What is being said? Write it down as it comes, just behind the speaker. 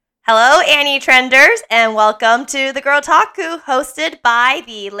Hello, Annie Trenders, and welcome to the Girl Taku, hosted by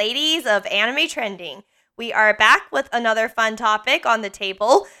the ladies of Anime Trending. We are back with another fun topic on the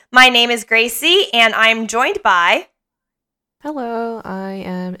table. My name is Gracie, and I'm joined by... Hello, I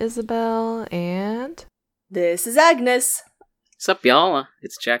am Isabel, and... This is Agnes. Sup, y'all?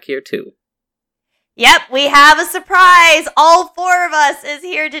 It's Jack here, too. Yep, we have a surprise! All four of us is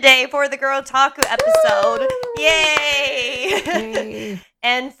here today for the Girl Taku episode. Yay! Yay.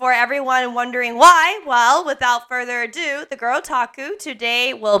 And for everyone wondering why, well, without further ado, the Girl Taku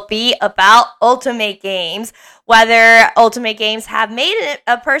today will be about Ultimate Games. Whether Ultimate Games have made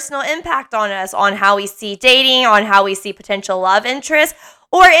a personal impact on us, on how we see dating, on how we see potential love interest,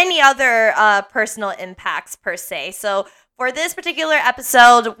 or any other personal impacts per se. So for this particular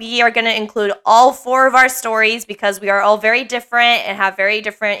episode, we are going to include all four of our stories because we are all very different and have very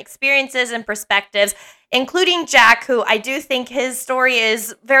different experiences and perspectives, including Jack, who I do think his story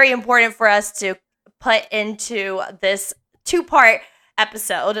is very important for us to put into this two-part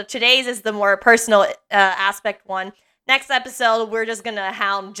episode. Today's is the more personal aspect one. Next episode, we're just going to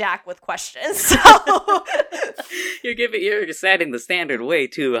hound Jack with questions. So You're setting the standard way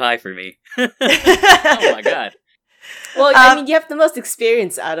too high for me. Oh my god. Well, I mean, you have the most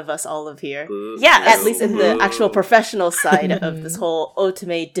experience out of us all of here. Yes. At least in the actual professional side of this whole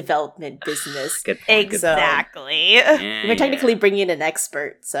Otome development business. Good point, Exactly. We're technically bringing in an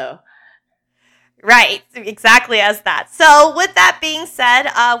expert, so... Right, exactly as that. So with that being said,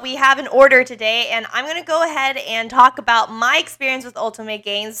 we have an order today, and I'm going to go ahead and talk about my experience with Ultimate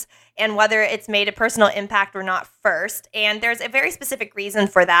Games and whether it's made a personal impact or not first. And there's a very specific reason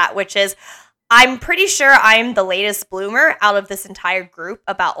for that, which is I'm pretty sure I'm the latest bloomer out of this entire group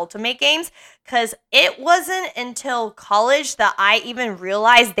about Ultimate Games, because it wasn't until college that I even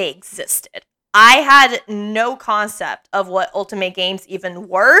realized they existed. I had no concept of what Ultimate Games even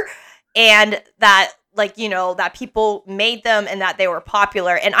were, and that, that people made them and that they were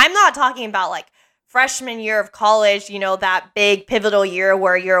popular. And I'm not talking about, freshman year of college, that big pivotal year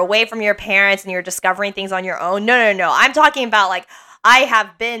where you're away from your parents and you're discovering things on your own. No. I'm talking about, I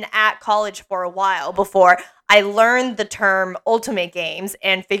have been at college for a while before I learned the term Ultimate Games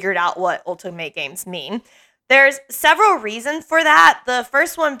and figured out what Ultimate Games mean. There's several reasons for that. The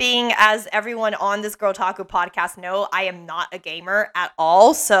first one being, as everyone on this Girl Taku podcast know, I am not a gamer at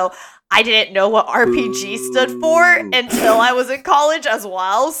all. So I didn't know what RPG stood for until I was in college as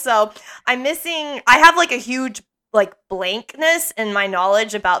well. So I have a huge blankness in my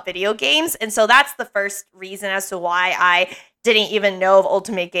knowledge about video games. And so that's the first reason as to why I didn't even know of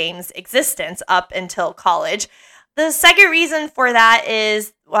Ultimate Games' existence up until college. The second reason for that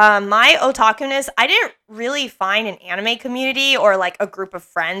is my otaku-ness. I didn't really find an anime community or a group of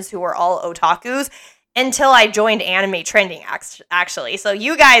friends who were all otakus until I joined Anime Trending, actually. So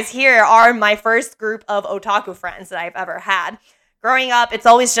you guys here are my first group of otaku friends that I've ever had. Growing up, it's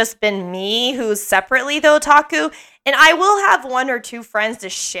always just been me who's separately the otaku, and I will have one or two friends to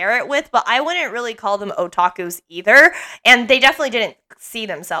share it with, but I wouldn't really call them otakus either, and they definitely didn't see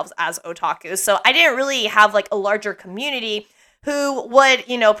themselves as otakus, so I didn't really have a larger community who would,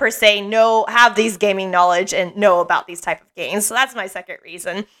 per se, have these gaming knowledge and know about these type of games. So that's my second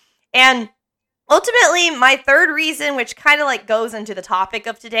reason. And ultimately, my third reason, which kind of goes into the topic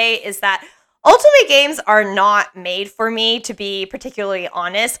of today, is that Ultimate Games are not made for me, to be particularly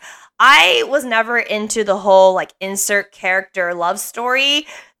honest. I was never into the whole insert character love story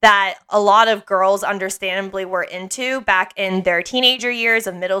that a lot of girls understandably were into back in their teenager years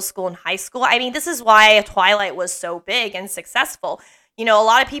of middle school and high school. I mean, this is why Twilight was so big and successful. A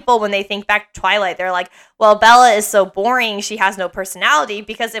lot of people, when they think back to Twilight, they're like, well, Bella is so boring, she has no personality.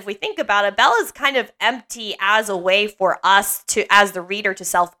 Because if we think about it, Bella's kind of empty as a way for us to, as the reader, to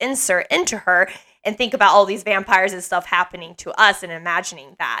self-insert into her and think about all these vampires and stuff happening to us and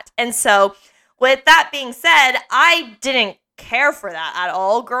imagining that. And so, with that being said, I didn't care for that at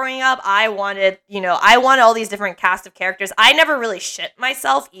all growing up. I wanted all these different cast of characters. I never really shipped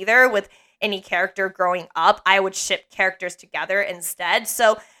myself either with any character growing up. I would ship characters together instead.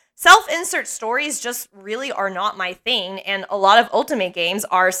 So self-insert stories just really are not my thing, and a lot of Ultimate Games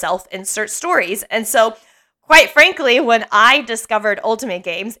are self-insert stories. And so, quite frankly, when I discovered Ultimate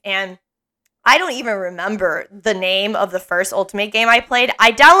Games, and I don't even remember the name of the first Ultimate game I played,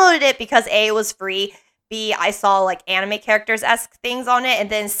 I downloaded it because A, it was free, B, I saw anime characters-esque things on it,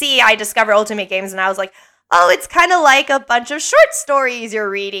 and then C, I discovered Ultimate Games and I was like, oh, it's kind of like a bunch of short stories you're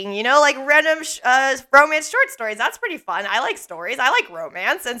reading, random romance short stories. That's pretty fun. I like stories. I like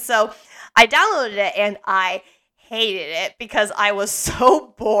romance. And so I downloaded it and I hated it because I was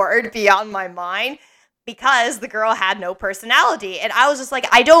so bored beyond my mind. because the girl had no personality. And I was just like,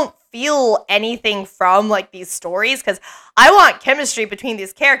 I don't feel anything from like these stories because I want chemistry between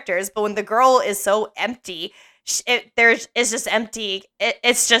these characters. But when the girl is so empty, it's just empty.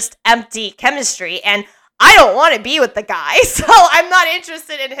 It's just empty chemistry. And I don't want to be with the guy, so I'm not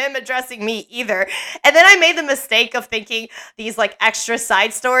interested in him addressing me either. And then I made the mistake of thinking these like extra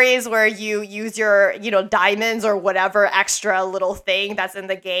side stories where you use your, diamonds or whatever extra little thing that's in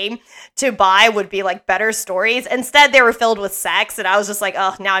the game to buy would be like better stories. Instead, they were filled with sex, and I was just like,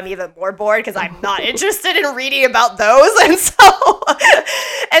 oh, now I'm even more bored because I'm not interested in reading about those. And so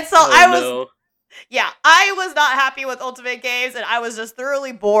I was. Yeah, I was not happy with Ultimate Games, and I was just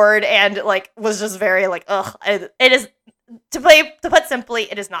thoroughly bored and like was just very like, ugh. It is to put simply,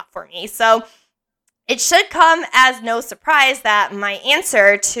 it is not for me. So it should come as no surprise that my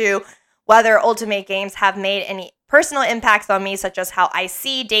answer to whether Ultimate Games have made any personal impacts on me, such as how I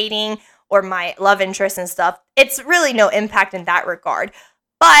see dating or my love interests and stuff, it's really no impact in that regard.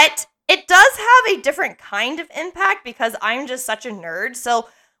 But it does have a different kind of impact because I'm just such a nerd. So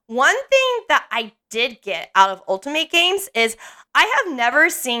one thing that I did get out of Ultimate Games is I have never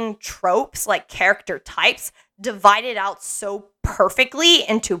seen tropes like character types divided out so perfectly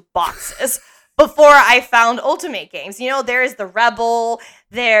into boxes before I found Ultimate Games. There's the rebel,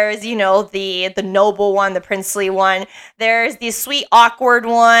 there's, the noble one, the princely one, there's the sweet awkward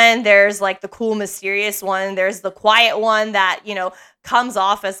one, there's like the cool mysterious one, there's the quiet one that, comes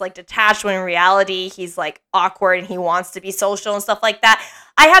off as like detached when in reality he's like awkward and he wants to be social and stuff like that.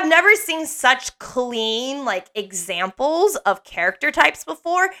 I have never seen such clean like examples of character types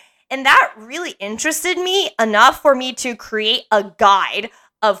before, and that really interested me enough for me to create a guide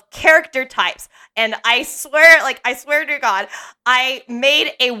of character types. And I swear to God, I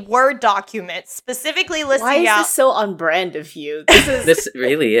made a Word document specifically listing out. Why is this so on brand of you? This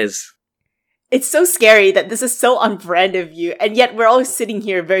really is. It's so scary that this is so on brand of you, and yet we're all sitting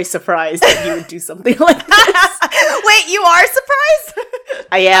here very surprised that you would do something like this. Wait, you are surprised?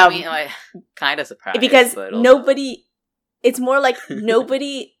 I am. I mean, I'm kind of surprised. Because but also... nobody, it's more like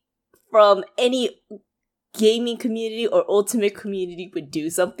nobody from any gaming community or ultimate community would do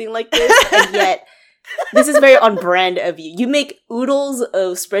something like this, and yet this is very on brand of you. You make oodles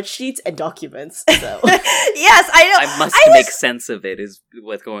of spreadsheets and documents. So yes, I know. I must make sense of it. Is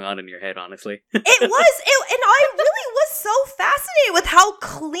what's going on in your head, honestly. And I really was so fascinated with how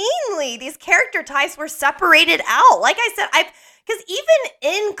cleanly these character types were separated out. Like I said, because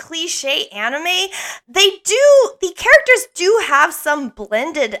even in cliche anime, the characters do have some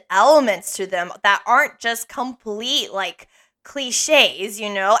blended elements to them that aren't just complete like cliches,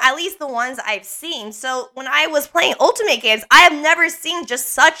 at least the ones I've seen. So when I was playing Ultimate Games, I have never seen just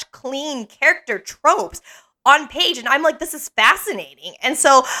such clean character tropes on page, and I'm like, this is fascinating. And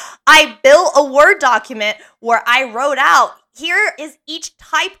so I built a Word document where I wrote out, here is each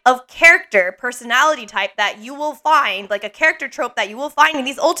type of character, personality type that you will find, like a character trope that you will find in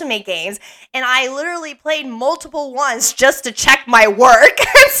these Ultimate Games. And I literally played multiple ones just to check my work.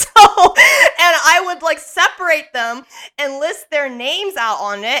 And I would like separate them and list their names out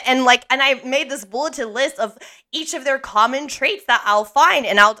on it. And I made this bulleted list of each of their common traits that I'll find.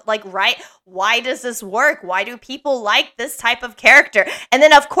 And I'll like write, why does this work? Why do people like this type of character? And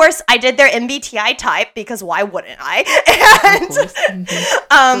then of course I did their MBTI type because why wouldn't I? And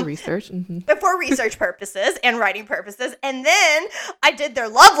for research. for research purposes and writing purposes. And then I did their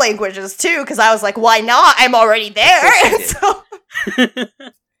love languages too, because I was like, why not? I'm already there. And so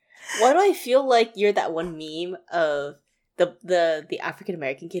why do I feel like you're that one meme of the African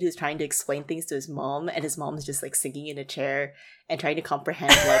American kid who's trying to explain things to his mom, and his mom's just like singing in a chair and trying to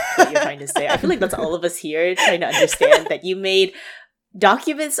comprehend like what you're trying to say? I feel like that's all of us here trying to understand that you made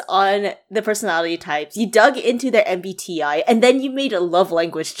documents on the personality types, you dug into their MBTI, and then you made a love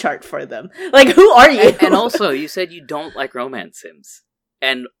language chart for them. Like, who are you? And also, you said you don't like romance sims.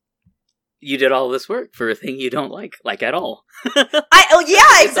 And you did all this work for a thing you don't like at all.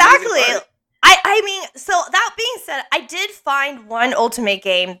 Yeah, exactly. I mean, so that being said, I did find one Ultimate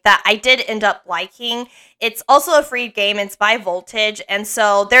game that I did end up liking. It's also a free game. It's by Voltage. And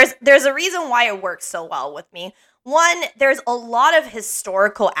so there's a reason why it works so well with me. One, there's a lot of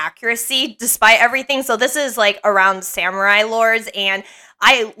historical accuracy despite everything. So this is like around samurai lords, and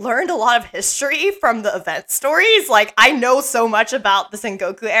I learned a lot of history from the event stories. Like, I know so much about the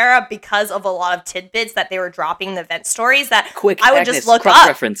Sengoku era because of a lot of tidbits that they were dropping in the event stories that I would just look up.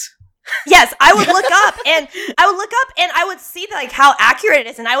 Reference. Yes, I would look up and I would see like how accurate it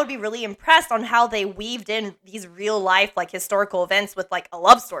is, and I would be really impressed on how they weaved in these real life like historical events with like a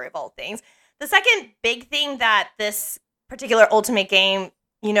love story of all things. The second big thing that this particular Ultimate game,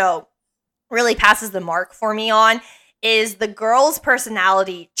 really passes the mark for me on is the girl's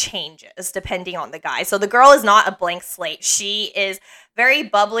personality changes depending on the guy. So the girl is not a blank slate. She is very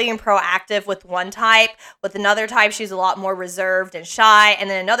bubbly and proactive with one type. With another type, she's a lot more reserved and shy. And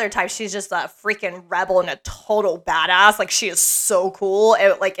then another type, she's just a freaking rebel and a total badass. Like, she is so cool,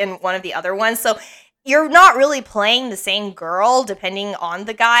 like in one of the other ones. So you're not really playing the same girl depending on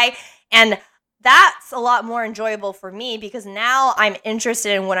the guy. And that's a lot more enjoyable for me because now I'm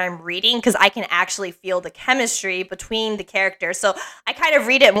interested in what I'm reading because I can actually feel the chemistry between the characters. So I kind of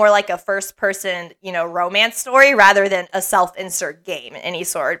read it more like a first person, romance story rather than a self-insert game in any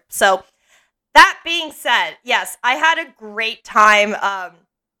sort. So that being said, yes, I had a great time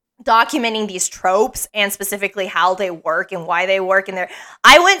documenting these tropes and specifically how they work and why they work in there.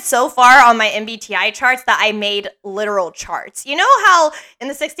 I went so far on my MBTI charts that I made literal charts. You know how in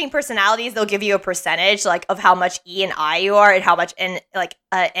the 16 personalities they'll give you a percentage like of how much E and I you are and how much N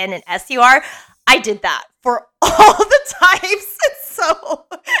and S you are? I did that for all the types. So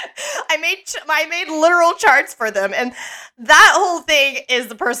I made literal charts for them, and that whole thing is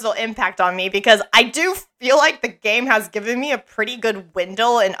the personal impact on me because I do feel like the game has given me a pretty good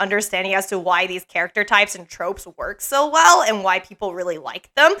window and understanding as to why these character types and tropes work so well and why people really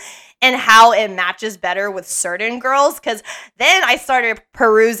like them and how it matches better with certain girls. Because then I started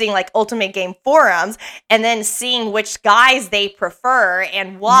perusing like Ultimate Game forums and then seeing which guys they prefer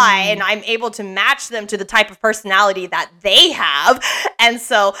and why, and I'm able to match them to the type of personality that they have. And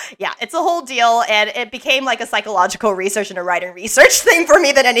so, yeah, it's a whole deal, and it became like a psychological research and a writing research thing for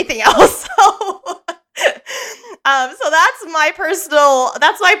me than anything else. So that's my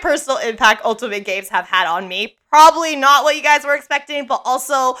personal impact Ultimate Games have had on me. Probably not what you guys were expecting, but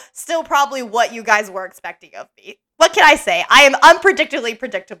also still probably what you guys were expecting of me. What can I say? I am unpredictably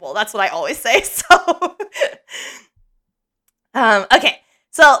predictable. That's what I always say. So, okay.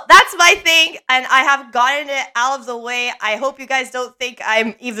 So that's my thing, and I have gotten it out of the way. I hope you guys don't think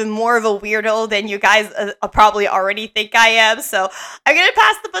I'm even more of a weirdo than you guys probably already think I am. So I'm going to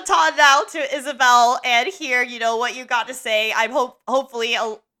pass the baton now to Isabel and hear, what you got to say. I'm hopefully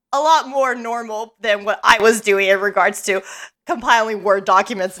a lot more normal than what I was doing in regards to compiling Word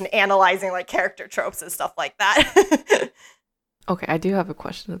documents and analyzing like character tropes and stuff like that. Okay, I do have a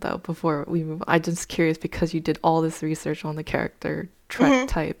question though before we move on. I'm just curious because you did all this research on the character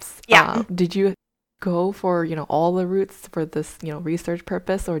types. Yeah. Did you go for, all the routes for this, research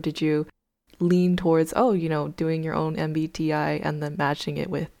purpose, or did you lean towards, doing your own MBTI and then matching it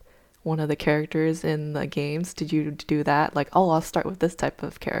with one of the characters in the games? Did you do that? Like, I'll start with this type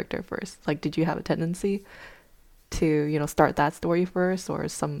of character first. Like, did you have a tendency to, start that story first, or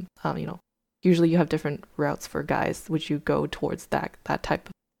some, usually you have different routes for guys. Would you go towards that type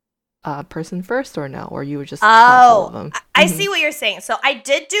of person first, or no? Or you would just all of them? I see what you're saying. So I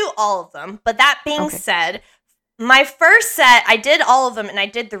did do all of them, but that being said, my first set, I did all of them and I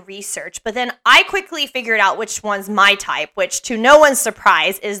did the research, but then I quickly figured out which one's my type, which to no one's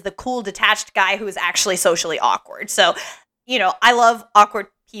surprise is the cool detached guy who is actually socially awkward. So, I love awkward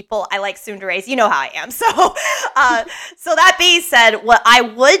people. I like tsunderes. You know how I am. So, so that being said, what I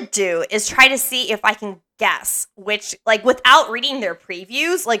would do is try to see if I can guess which, like, without reading their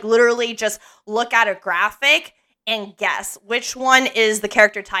previews, like literally just look at a graphic and guess which one is the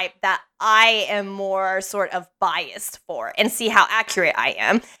character type that I am more sort of biased for and see how accurate I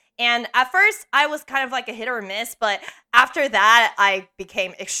am. And at first, I was kind of like a hit or miss, but after that, I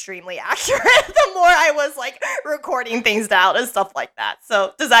became extremely accurate the more I was like recording things down and stuff like that.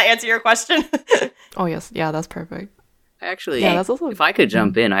 So does that answer your question? Oh, yes. Yeah, that's perfect. Actually, Yeah, that's also- if I could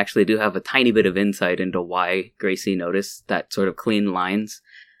jump in, I actually do have a tiny bit of insight into why Gracie noticed that sort of clean lines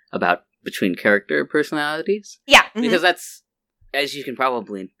between character personalities. Yeah. Because that's, as you can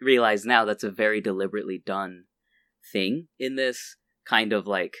probably realize now, that's a very deliberately done thing in this kind of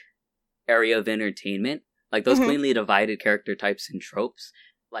like area of entertainment. Like those cleanly divided character types and tropes.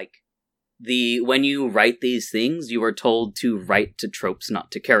 Like when you write these things, you are told to write to tropes,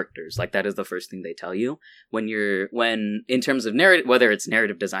 not to characters. Like that is the first thing they tell you when in terms of narrative, whether it's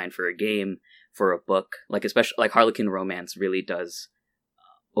narrative design for a game, for a book, like especially like Harlequin Romance really does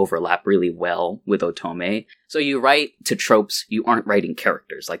overlap really well with Otome. So you write to tropes, you aren't writing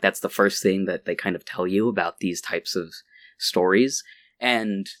characters. Like that's the first thing that they kind of tell you about these types of stories.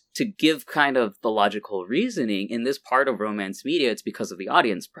 And to give kind of the logical reasoning, in this part of romance media, it's because of the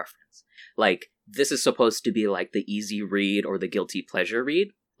audience preference. Like, this is supposed to be like the easy read or the guilty pleasure read.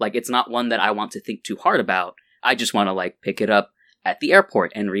 Like, it's not one that I want to think too hard about. I just want to like pick it up at the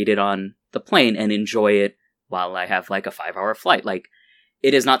airport and read it on the plane and enjoy it while I have like a 5-hour flight. Like,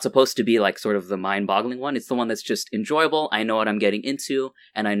 it is not supposed to be like sort of the mind-boggling one. It's the one that's just enjoyable. I know what I'm getting into,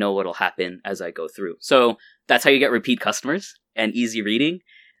 and I know what'll happen as I go through. So that's how you get repeat customers and easy reading.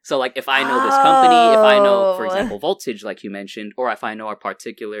 So like if I know this company, if I know, for example, Voltage, like you mentioned, or if I know a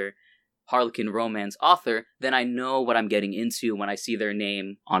particular Harlequin romance author, then I know what I'm getting into when I see their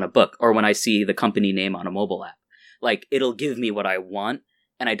name on a book or when I see the company name on a mobile app. Like, it'll give me what I want,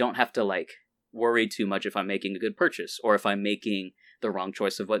 and I don't have to, like, worry too much if I'm making a good purchase or if I'm making the wrong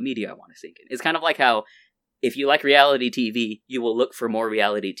choice of what media I want to sink in. It's kind of like how if you like reality TV, you will look for more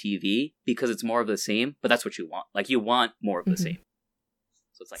reality TV because it's more of the same, but that's what you want. Like, you want more of the same.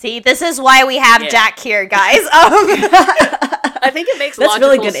 So it's like, see, this is why we have Jack here, guys. I think it makes That's logical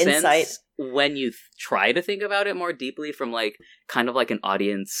really good sense insight. when you try to think about it more deeply from like kind of like an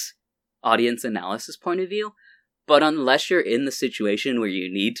audience analysis point of view. But unless you're in the situation where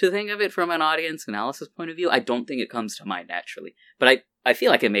you need to think of it from an audience analysis point of view, I don't think it comes to mind naturally. But I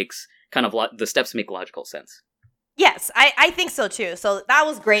feel like it makes kind of the steps make logical sense. Yes, I think so too. So that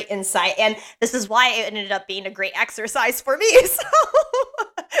was great insight. And this is why it ended up being a great exercise for me. So,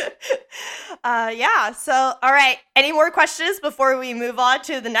 yeah. So, all right. Any more questions before we move on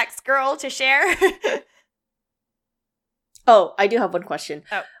to the next girl to share? Oh, I do have one question.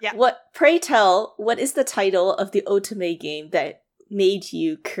 Oh, yeah. Pray tell, what is the title of the Otome game that made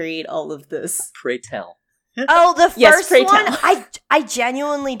you create all of this? Pray tell. Oh, the Yes, first pray one? tell. I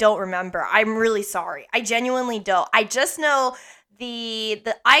genuinely don't remember. I'm really sorry. I genuinely don't. I just know the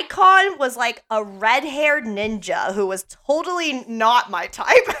icon was like a red-haired ninja who was totally not my type.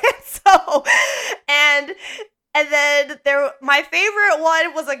 and then my favorite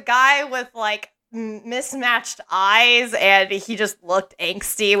one was a guy with like mismatched eyes, and he just looked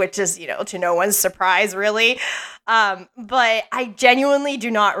angsty, which is, to no one's surprise, really. But I genuinely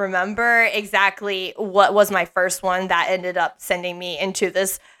do not remember exactly what was my first one that ended up sending me into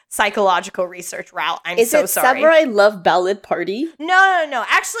this psychological research route. I'm so sorry. Samurai Love Ballad Party? No.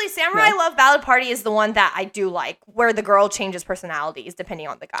 Actually, Samurai Love Ballad Party is the one that I do like, where the girl changes personalities depending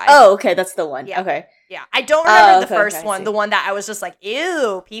on the guy. Oh, okay, that's the one. Yeah. Okay. Yeah, I don't remember the first I one, see. the one that I was just like,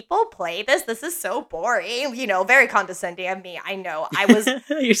 ew, people play this? This is so boring. Very condescending of me. I know. I was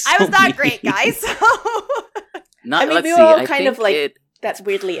not great, guys. So. Not, I mean, let's we see. were all I kind think of like, that's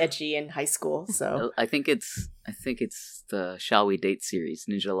weirdly edgy in high school, so. I think it's the Shall We Date series,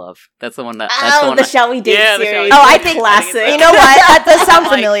 Ninja Love. That's the one that. The Shall We Date Yeah, the Shall We series. Date Oh, I series. think classic. You know what? That does sound I'm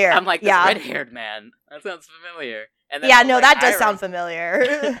like- familiar. I'm like, this yeah. red-haired man. That sounds familiar. And then Yeah, I was no, like, that does I sound familiar.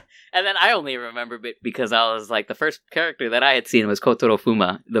 And then I only remember it because I was like, the first character that I had seen was Kotaro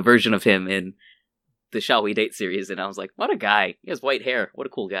Fuma, the version of him in the Shall We Date series, and I was like, what a guy. He has white hair. What a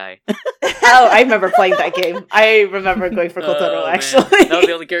cool guy. Oh, I remember playing that game. I remember going for Kotaro, Oh, man. actually. That was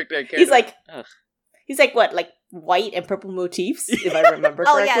the only character I cared He's about. like, Ugh. he's like what, like white and purple motifs, if I remember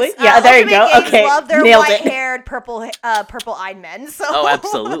Oh, correctly. yes. Yeah, there you Ultimate go. Games Okay, love their nailed it. white-haired, purple-eyed men. So. Oh,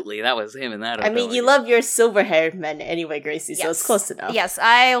 absolutely. That was him in that. I mean, you love your silver-haired men anyway, Gracie, so it's close enough. Yes,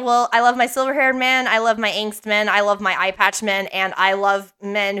 I love my silver-haired men. I love my angst men. I love my eye patch men, and I love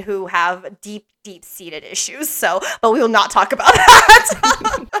men who have deep-seated issues. So, but we will not talk about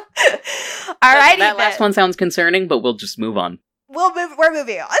that. Alrighty, That last one sounds concerning, but we'll just move on. We're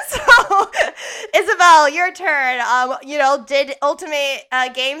moving on. So, Isabel, your turn. Did Ultimate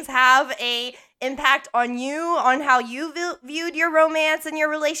Games have a impact on you, on how you viewed your romance and your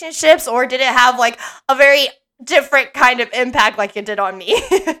relationships, or did it have like a very different kind of impact like it did on me?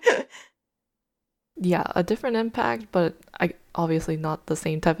 Yeah, a different impact, but I obviously not the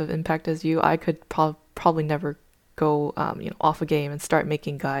same type of impact as you. I could probably never go off a game and start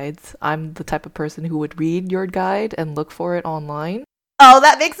making guides. I'm the type of person who would read your guide and look for it online. Oh,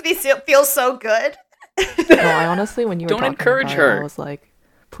 that makes me feel so good. No, I honestly, when you were Don't talking encourage about it, her. I was like,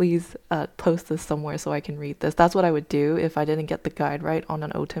 please post this somewhere so I can read this. That's what I would do if I didn't get the guide right on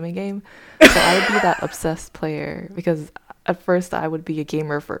an Otome game. So I would be that obsessed player, because at first I would be a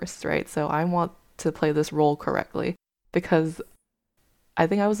gamer first, right? So I want to play this role correctly, because I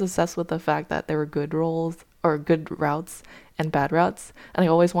think I was obsessed with the fact that there were good roles or good routes and bad routes, and I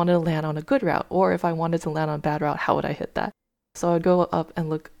always wanted to land on a good route, or if I wanted to land on a bad route, how would I hit that? So I'd go up and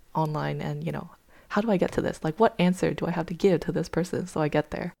look online and, how do I get to this? Like, what answer do I have to give to this person so I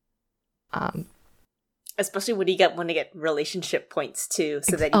get there? Especially when you want to get relationship points too,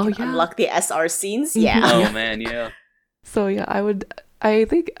 so that you Oh, can yeah. unlock the SR scenes. Mhm. Yeah. Oh, man, yeah. So yeah, I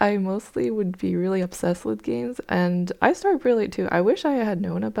think I mostly would be really obsessed with games, and I started really too. I wish I had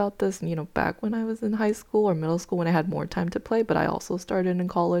known about this, back when I was in high school or middle school when I had more time to play, but I also started in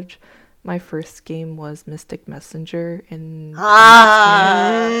college. My first game was Mystic Messenger in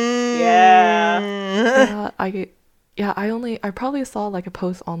Yeah. I Yeah, I probably saw like a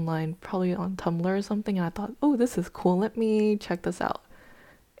post online, probably on Tumblr or something, and I thought, oh, this is cool. Let me check this out.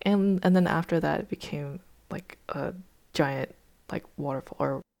 And then after that, it became like a giant like waterfall,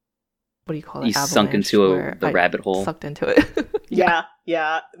 or what do you call it? You sunk Avalanche, into where the I rabbit hole. sucked into it.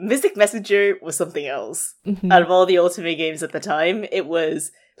 Yeah. Mystic Messenger was something else. Mhm. Out of all the Otome games at the time, it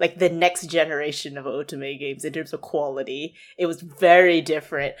was like the next generation of Otome games in terms of quality. It was very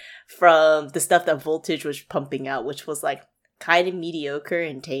different from the stuff that Voltage was pumping out, which was like kind of mediocre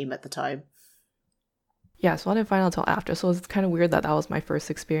and tame at the time. Yeah, so I didn't find out until after. So it's kind of weird that that was my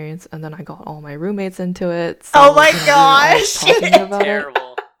first experience, and then I got all my roommates into it. So, Oh my we were all gosh! talking about it.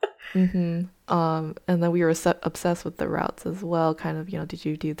 Terrible. And then we were obsessed with the routes as well. Kind of, did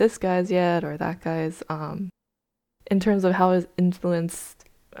you do this guy's yet or that guy's? In terms of how it influenced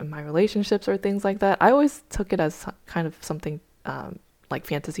my relationships or things like that, I always took it as kind of something like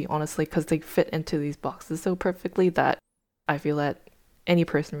fantasy, honestly, because they fit into these boxes so perfectly that I feel that any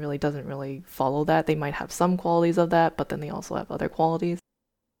person really doesn't really follow that. They might have some qualities of that, but then they also have other qualities.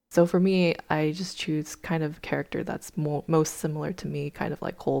 So for me, I just choose kind of character that's most similar to me, kind of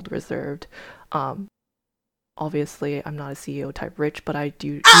like cold, reserved. Obviously, I'm not a CEO type rich, but I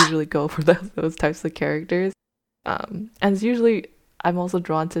do usually go for those types of characters. And it's usually, I'm also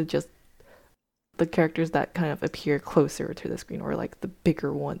drawn to just the characters that kind of appear closer to the screen, or like the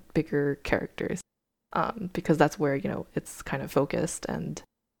bigger characters. Because that's where, it's kind of focused, and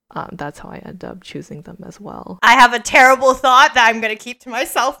that's how I end up choosing them as well. I have a terrible thought that I'm going to keep to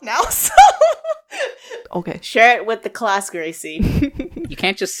myself now, so... Okay. Share it with the class, Gracie. You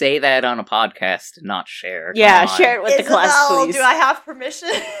can't just say that on a podcast and not share. Yeah, Come on. share it with the class, Isabel, please. do I have permission?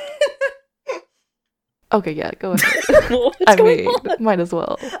 Okay, yeah, go ahead. What's I going mean, on? might as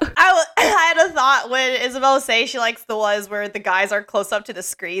well. I had a thought when Isabel was saying she likes the ones where the guys are close up to the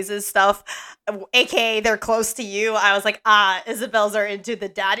screens and stuff, aka they're close to you. I was like, Isabel's are into the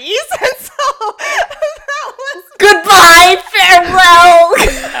daddies, and so that was Goodbye,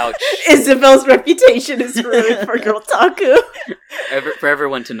 farewell. Ouch. Isabel's reputation is ruined for Girl Taku. For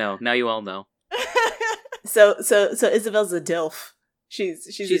everyone to know. Now you all know. So Isabel's a DILF.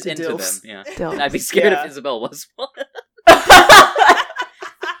 She's into DILFs. them, yeah. Still. And I'd be scared Yeah. if Isabel was one.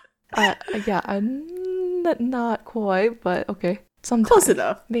 Yeah, I'm not quite, but okay. Sometimes. Close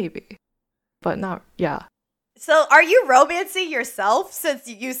enough. Maybe. But not, yeah. So, are you romancing yourself since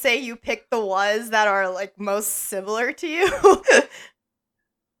you say you picked the ones that are like most similar to you?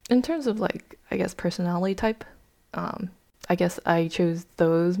 In terms of like, I guess, personality type, I guess I chose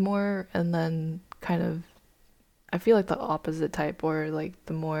those more, and then kind of, I feel like the opposite type, or like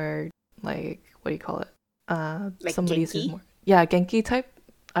the more, like, what do you call it? Like Somebody's who's Genki? more, yeah, Genki type,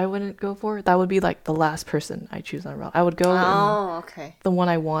 I wouldn't go for. That would be like the last person I choose on a route. I would go Oh, okay. the one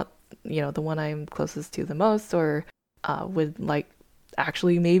I want, the one I'm closest to the most, or would like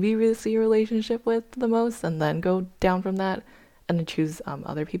actually maybe really see a relationship with the most, and then go down from that and then choose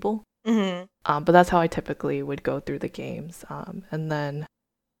other people. Mm-hmm. But that's how I typically would go through the games. And then,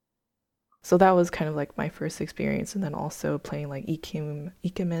 so that was kind of like my first experience, and then also playing like Ikemen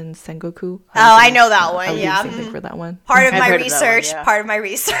Sengoku. I know that one, I would do yeah. the same thing for that one. Part of I've my heard of that one, research. yeah. Part of my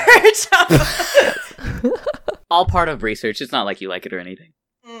research. All part of research. It's not like you like it or anything.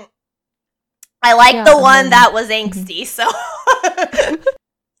 I like Yeah, the and one then- that was angsty, so.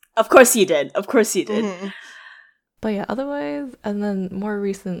 Of course you did. Of course you did. Mhm. But yeah, otherwise, and then more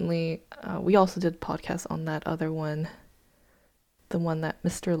recently, we also did podcasts on that other one, the one that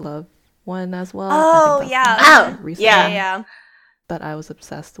Mr. Love won as well. Oh, I think yeah. that's the one Oh, recently Yeah, Yeah. yeah. that I was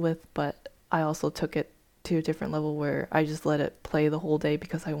obsessed with, but I also took it to a different level where I just let it play the whole day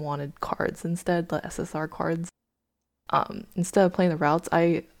because I wanted cards instead, the SSR cards. Instead of playing the routes,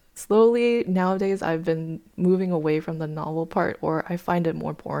 I slowly nowadays I've been moving away from the novel part, or I find it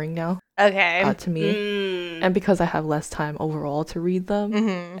more boring now Okay. to me. Mm. And because I have less time overall to read them.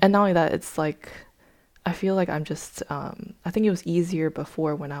 Mm-hmm. And not only that, it's like I feel like I'm just I think it was easier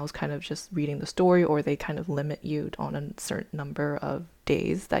before when I was kind of just reading the story, or they kind of limit you on a certain number of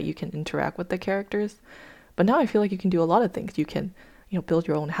days that you can interact with the characters. But now I feel like you can do a lot of things. You can, build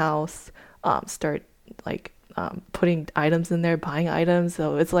your own house, start like putting items in there, buying items.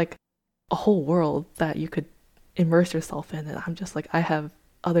 So it's like a whole world that you could immerse yourself in. And I'm just like, I have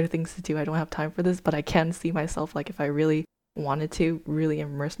other things to do. I don't have time for this, but I can see myself, like, if I really wanted to really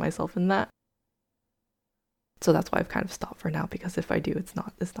immerse myself in that. So that's why I've kind of stopped for now, because if I do, it's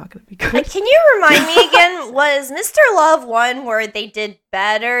not going to be good. Can you remind me again, was Mr. Love one where they did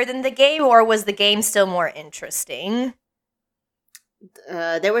better than the game, or was the game still more interesting?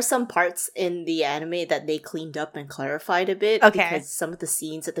 There were some parts in the anime that they cleaned up and clarified a bit. Okay. Because some of the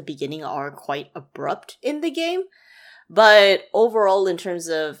scenes at the beginning are quite abrupt in the game. But overall, in terms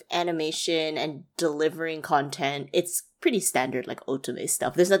of animation and delivering content, it's pretty standard, like Otome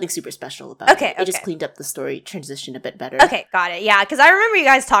stuff. There's nothing super special about it. It just cleaned up the story transition a bit better. Okay, got it. Yeah, because I remember you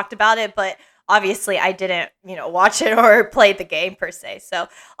guys talked about it, but obviously I didn't, watch it or play the game per se. So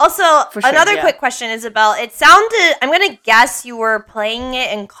also, another quick question, Isabel. It sounded, I'm going to guess you were playing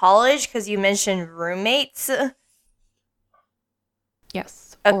it in college because you mentioned roommates. Yes.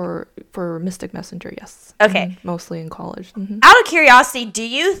 Or for Mystic Messenger, yes. Okay. Mostly in college. Out of curiosity, do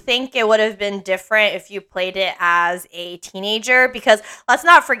you think it would have been different if you played it as a teenager? Because let's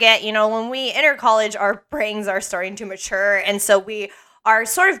not forget, when we enter college, our brains are starting to mature. And so we are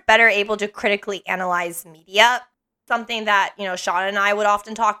sort of better able to critically analyze media. Something that, Sean and I would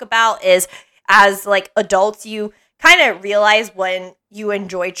often talk about is as like adults, you kind of realize when you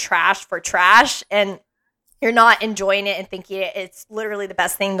enjoy trash for trash and you're not enjoying it and thinking it's literally the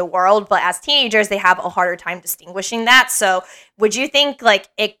best thing in the world. But as teenagers, they have a harder time distinguishing that. So would you think like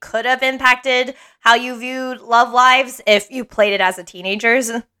it could have impacted how you viewed Love Lives if you played it as a teenagers?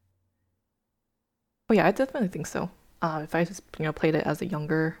 Oh yeah, I definitely think so. If I just played it as a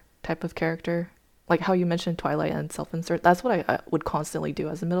younger type of character, like how you mentioned Twilight and self-insert, that's what I would constantly do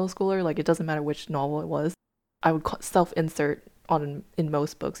as a middle schooler. Like it doesn't matter which novel it was, I would self-insert in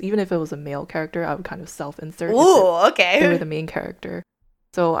most books. Even if it was a male character, I would kind of self-insert. Ooh, okay. They were the main character.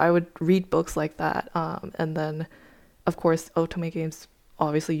 So I would read books like that. And then, of course, Otome games,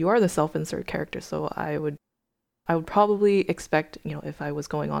 obviously you are the self-insert character. So I would probably expect, if I was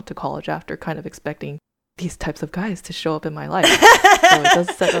going on to college after, kind of expecting these types of guys to show up in my life. So it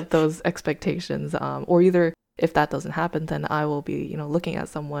does set up those expectations. Or either if that doesn't happen, then I will be, looking at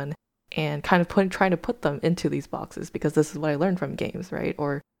someone and kind of trying to put them into these boxes because this is what I learned from games, right?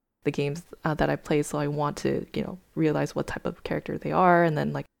 Or the games that I play. So I want to, realize what type of character they are, and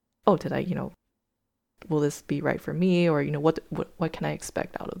then like, oh, did I, will this be right for me, or what can I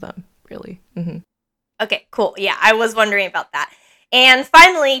expect out of them, really? Okay, cool. Yeah, I was wondering about that. And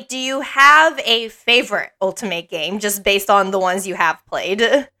finally, do you have a favorite Ultimate game just based on the ones you have played?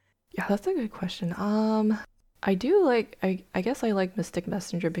 Yeah, that's a good question. I do like, I guess I like Mystic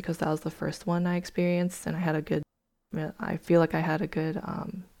Messenger because that was the first one I experienced, and I feel like I had a good,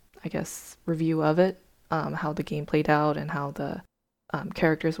 I guess, review of it, how the game played out and how the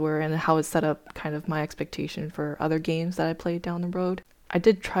characters were and how it set up kind of my expectation for other games that I played down the road. I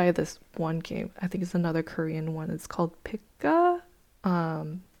did try this one game, I think it's another Korean one, it's called Pika,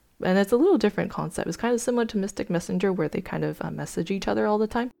 and it's a little different concept. It's kind of similar to Mystic Messenger where they kind of message each other all the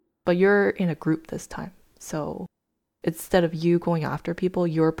time, but you're in a group this time. So instead of you going after people,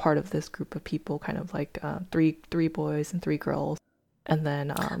 you're part of this group of people, kind of like three boys and 3 girls. And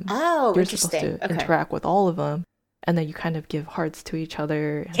then you're supposed to interact with all of them. And then you kind of give hearts to each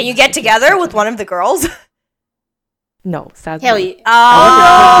other. Can you get together with one of the girls? No, sadly. Hell yeah.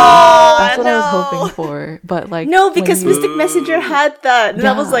 Oh, that's what I was hoping for. But like, no, because Mystic Messenger had that. And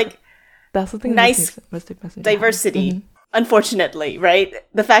that was like, that's the thing. Nice Mystic Messenger diversity. Unfortunately, right?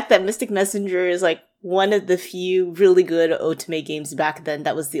 The fact that Mystic Messenger is like one of the few really good Otome games back then,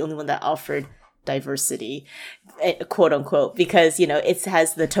 that was the only one that offered diversity, quote unquote, because, it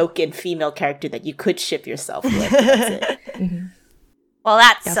has the token female character that you could ship yourself with. That's it. Well,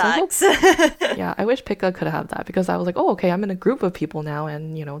 that sucks. I wish Pika could have that because I was like, oh, okay, I'm in a group of people now,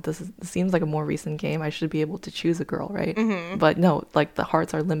 and, this seems like a more recent game. I should be able to choose a girl, right? But no, like the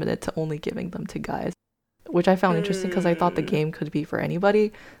hearts are limited to only giving them to guys, which I found interesting because I thought the game could be for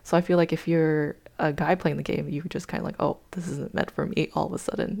anybody. So I feel like if you're a guy playing the game, you just kind of like, oh, this isn't meant for me all of a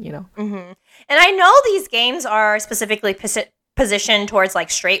sudden, And I know these games are specifically positioned towards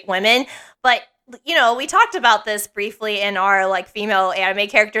like straight women, but we talked about this briefly in our like female anime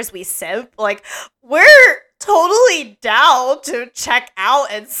characters we simp. Like, we're totally down to check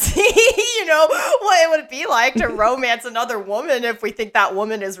out and see, what it would be like to romance another woman if we think that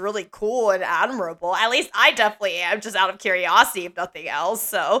woman is really cool and admirable. At least I definitely am, just out of curiosity, if nothing else.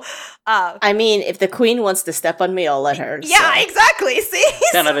 So, I mean, if the queen wants to step on me, I'll let her. Yeah, exactly. See?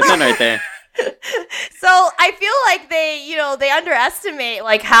 10 out of 10 right there. So I feel like they underestimate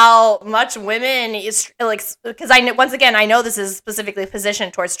like how much women is like, because once again I know this is specifically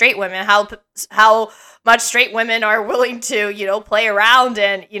positioned towards straight women, how much straight women are willing to play around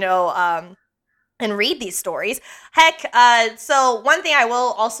and and read these stories. Heck, so one thing I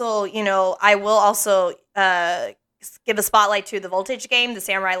will also give a spotlight to the Voltage game, the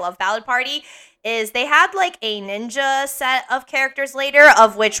Samurai Love Ballad Party, is they had like a ninja set of characters later,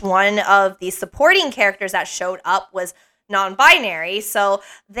 of which one of the supporting characters that showed up was non-binary. So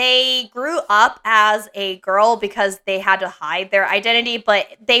they grew up as a girl because they had to hide their identity, but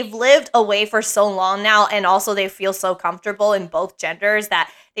they've lived away for so long now, and also they feel so comfortable in both genders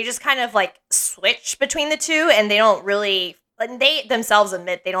that they just kind of like switch between the two, and they don't really, and they themselves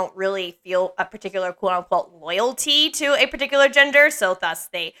admit they don't really feel a particular quote-unquote loyalty to a particular gender, so thus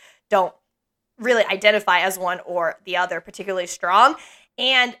they don't really identify as one or the other particularly strong.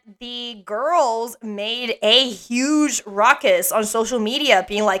 And the girls made a huge ruckus on social media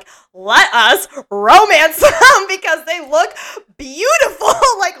being like, let us romance them because they look beautiful.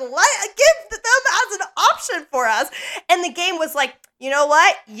 Like, give them as an option for us. And the game was like, you know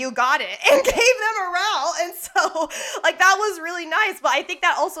what? You got it. And gave them a route. And so, like, that was really nice. But I think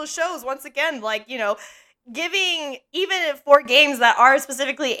that also shows, once again, like, you know, giving, even for games that are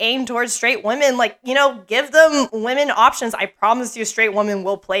specifically aimed towards straight women, like, you know, give them women options. I promise you straight women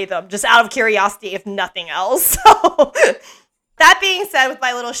will play them just out of curiosity, if nothing else. So that being said, with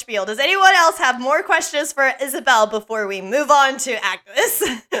my little spiel, does anyone else have more questions for Isabelle before we move on to Agnes?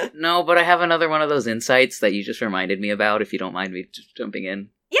 No, but I have another one of those insights that you just reminded me about, if you don't mind me just jumping in.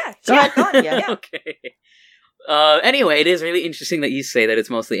 Yeah, Go sure. ahead, go on, yeah. Okay. Anyway, it is really interesting that you say that it's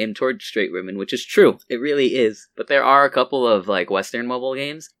mostly aimed towards straight women, which is true. It really is. But there are a couple of, like, Western mobile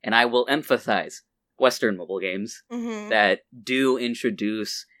games, and I will emphasize Western mobile games that do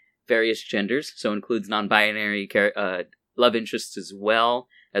introduce various genders, so includes non-binary love interests as well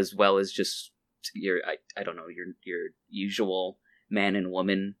as just your, I don't know, your usual man and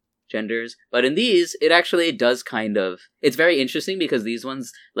woman genders. But in these, it actually does kind of, it's very interesting because these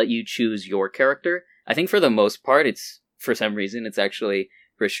ones let you choose your character. I think for the most part, for some reason, it's actually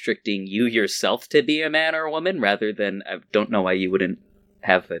restricting you yourself to be a man or a woman, rather than, I don't know why you wouldn't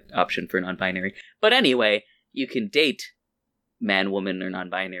have an option for non-binary. But anyway, you can date man, woman, or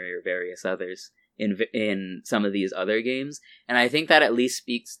non-binary, or various others in some of these other games. And I think that at least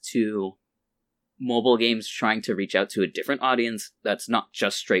speaks to mobile games trying to reach out to a different audience that's not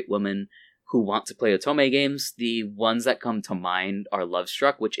just straight women who want to play otome games. The ones that come to mind are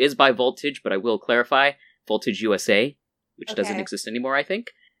Lovestruck, which is by Voltage, but I will clarify, Voltage USA, which doesn't exist anymore, I think.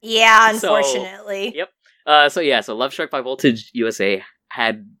 Yeah, unfortunately. So Lovestruck by Voltage USA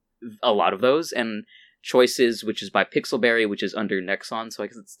had a lot of those, and Choices, which is by Pixelberry, which is under Nexon, so I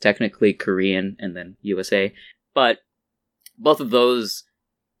guess it's technically Korean and then USA. But both of those,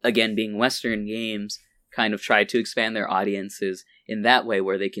 again, being Western games, kind of try to expand their audiences in that way,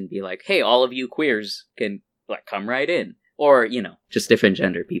 where they can be like, hey, all of you queers can, like, come right in. Or, you know, just different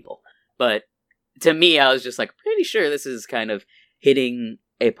gender people. But to me, I was just like, pretty sure this is kind of hitting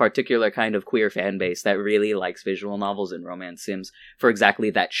a particular kind of queer fan base that really likes visual novels and romance sims for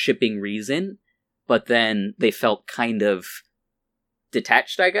exactly that shipping reason. But then they felt kind of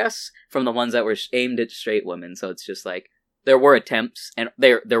detached, I guess, from the ones that were aimed at straight women. So it's just like, there were attempts, and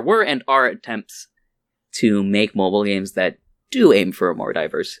there were and are attempts to make mobile games that do aim for a more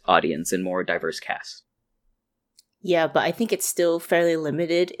diverse audience and more diverse cast. Yeah, but I think it's still fairly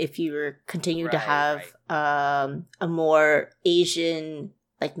limited if you continue to have a more Asian,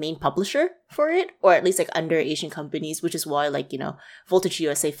 like, main publisher for it, or at least, like, under Asian companies, which is why, like, you know, Voltage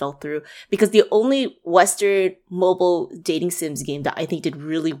USA fell through. Because the only Western mobile dating sims game that I think did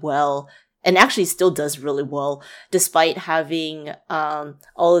really well, and actually still does really well, despite having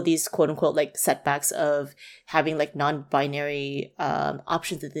all of these quote-unquote, like, setbacks of having, like, non-binary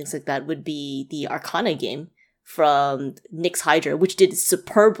options and things like that, would be the Arcana game from Nyx Hydra, which did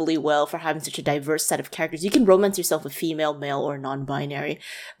superbly well for having such a diverse set of characters. You can romance yourself with female, male, or non-binary,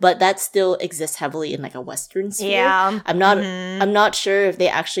 but that still exists heavily in, like, a Western sphere. Yeah. I'm not sure if they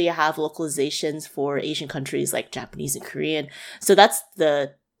actually have localizations for Asian countries like Japanese and Korean. So that's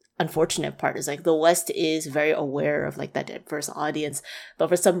the unfortunate part, is like the West is very aware of, like, that diverse audience, but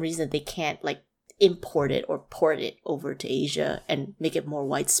for some reason they can't, like, import it or port it over to Asia and make it more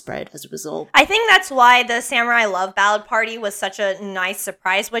widespread as a result. I think that's why the Samurai Love Ballad Party was such a nice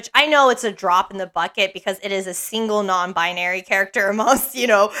surprise, which I know it's a drop in the bucket because it is a single non-binary character amongst, you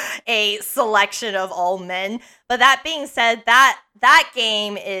know, a selection of all men. But that being said, that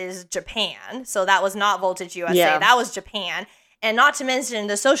game is Japan. So that was not Voltage USA. Yeah. That was Japan. And not to mention,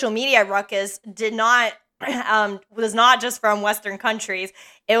 the social media ruckus was not just from Western countries.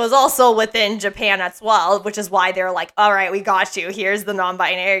 It was also within Japan as well, which is why they're like, all right, we got you. Here's the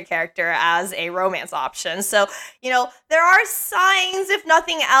non-binary character as a romance option. So, you know, there are signs, if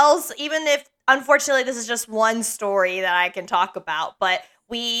nothing else, even if, unfortunately, this is just one story that I can talk about, but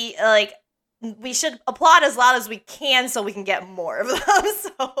we should applaud as loud as we can so we can get more of them.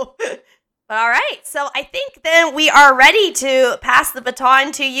 So... All right, so I think then we are ready to pass the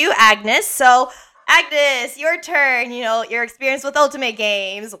baton to you, Agnes. So Agnes, your turn. You know, your experience with Ultimate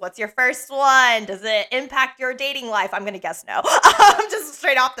Games. What's your first one? Does it impact your dating life? I'm going to guess no. I'm just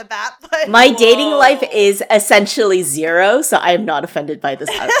straight off the bat. But My dating life is essentially 0, so I am not offended by this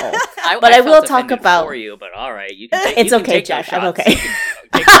at all. But I will felt talk offended about- for you, but all right, you can take, It's you can okay, take those Jeff. I'm shots. okay. You can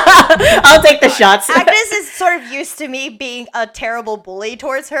take those. I'll take the shots. Agnes is sort of used to me being a terrible bully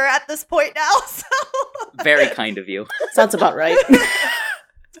towards her at this point now. So, Very kind of you. Sounds about right.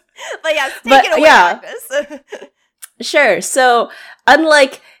 but yeah, take But, it away, yeah. Agnes. Sure. So,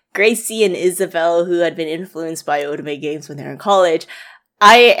 unlike Gracie and Isabel, who had been influenced by Otome games when they were in college,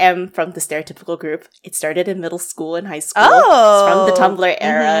 I am from the stereotypical group. It started in middle school and high school. Oh. It's from the Tumblr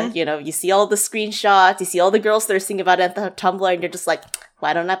era. Mhm. You know, you see all the screenshots, you see all the girls thirsting about it at the Tumblr, and you're just like,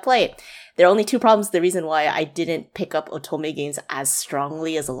 why don't I play it? There are only 2 problems. The reason why I didn't pick up Otome games as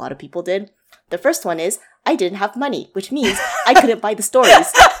strongly as a lot of people did. The first one is I didn't have money, which means I couldn't buy the stories.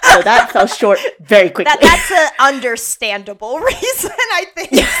 So that fell short very quickly. That's an understandable reason, I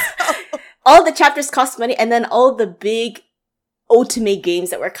think. So. All the chapters cost money, and then all the big Otome games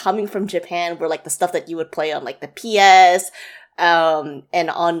that were coming from Japan were like the stuff that you would play on like the PS, and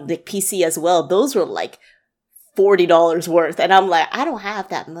on the PC as well. Those were like $40 worth, and I'm like, I don't have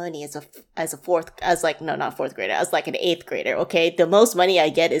that money as not fourth grader, as like an 8th grader. Okay, the most money I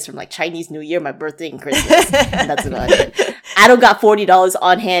get is from like Chinese New Year, my birthday, and Christmas, and that's about it. I don't got $40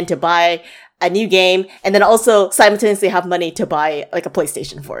 on hand to buy a new game, and then also simultaneously have money to buy like a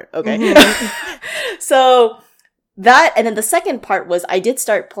PlayStation for it. Okay, so that, and then the second part was I did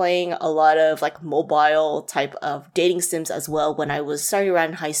start playing a lot of like mobile type of dating sims as well when I was starting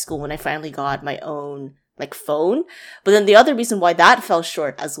around high school, when I finally got my own like phone. But then the other reason why that fell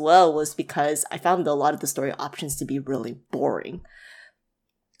short as well was because I found a lot of the story options to be really boring.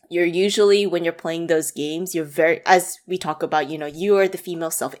 You're usually, when you're playing those games, you're very, as we talk about, you know, you are the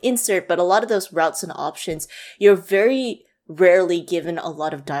female self-insert, but a lot of those routes and options, you're very rarely given a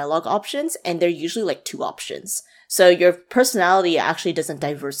lot of dialogue options, and they're usually like 2 options. So your personality actually doesn't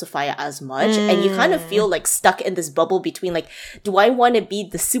diversify as much, and you kind of feel like stuck in this bubble between like, do I want to be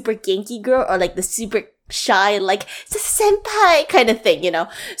the super genki girl or like the super shy, like, it's a senpai kind of thing, you know?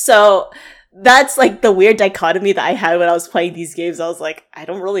 So that's like the weird dichotomy that I had when I was playing these games. I was like, I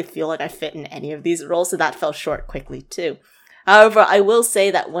don't really feel like I fit in any of these roles, so that fell short quickly too. However, I will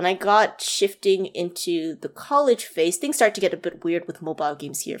say that when I got shifting into the college phase, things start to get a bit weird with mobile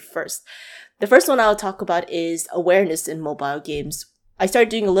games here first. The first one I'll talk about is awareness in mobile games. I started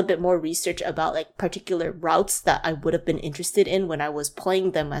doing a little bit more research about like particular routes that I would have been interested in when I was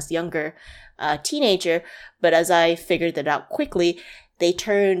playing them as younger teenager, but as I figured that out quickly, they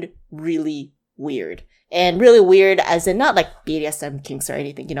turned really weird. And really weird as in not like BDSM kinks or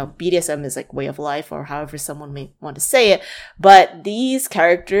anything, you know, BDSM is like way of life or however someone may want to say it, but these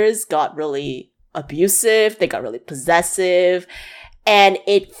characters got really abusive, they got really possessive, and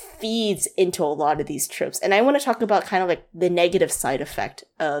it feeds into a lot of these tropes. And I want to talk about kind of like the negative side effect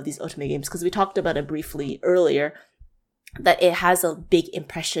of these otome games, because we talked about it briefly earlier, that it has a big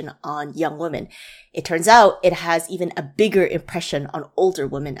impression on young women. It turns out it has even a bigger impression on older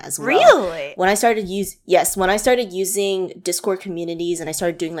women as well. Really? When I started using Discord communities and I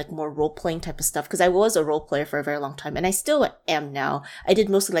started doing like more role-playing type of stuff, because I was a role player for a very long time, and I still am now. I did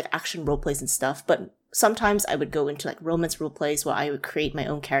mostly like action role plays and stuff, but sometimes I would go into like romance role plays where I would create my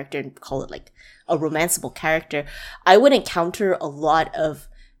own character and call it like a romanceable character. I would encounter a lot of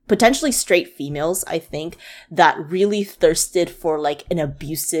potentially straight females, I think, that really thirsted for like an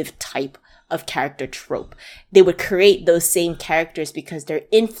abusive type of character trope. They would create those same characters because they're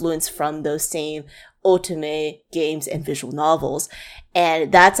influenced from those same otome games and visual novels.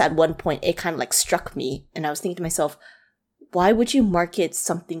 And that's at one point, it kind of like struck me. And I was thinking to myself, why would you market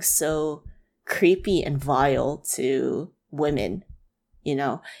something so creepy and vile to women? You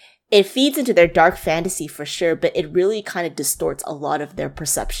know, it feeds into their dark fantasy for sure, but it really kind of distorts a lot of their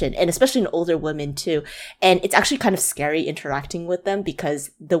perception, and especially in older women too. And it's actually kind of scary interacting with them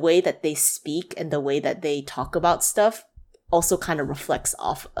because the way that they speak and the way that they talk about stuff also kind of reflects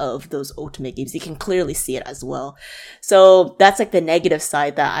off of those otome games. You can clearly see it as well. So that's like the negative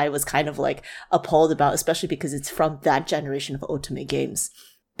side that I was kind of like appalled about, especially because it's from that generation of otome games.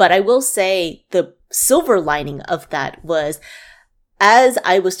 But I will say the silver lining of that was, as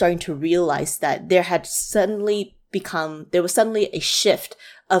I was starting to realize that there was suddenly a shift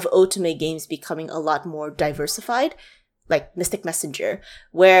of otome games becoming a lot more diversified, like Mystic Messenger,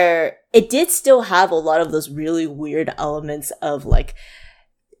 where it did still have a lot of those really weird elements of like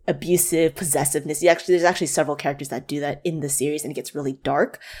abusive possessiveness. There's actually several characters that do that in the series, and it gets really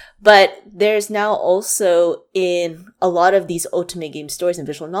dark. But there's now also, in a lot of these otome game stories and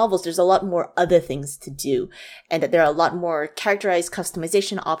visual novels, there's a lot more other things to do, and that there are a lot more characterized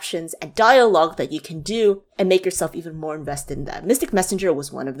customization options and dialogue that you can do and make yourself even more invested in that. Mystic Messenger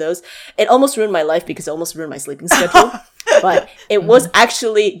was one of those. It almost ruined my life because it almost ruined my sleeping schedule. But it was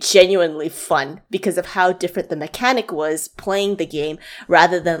actually genuinely fun because of how different the mechanic was playing the game,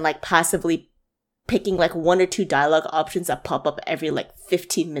 rather than like passively picking like one or two dialogue options that pop up every like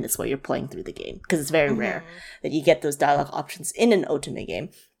 15 minutes while you're playing through the game. Because it's very rare that you get those dialogue options in an otome game.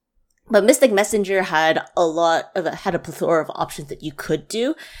 But Mystic Messenger had a plethora of options that you could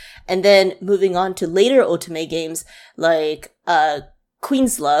do. And then moving on to later otome games like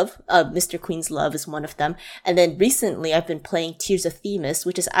Queen's Love, Mr. Queen's Love is one of them. And then recently I've been playing Tears of Themis,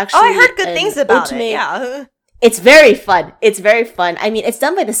 which is actually I heard good things about it, yeah. It's very fun. It's very fun. I mean, it's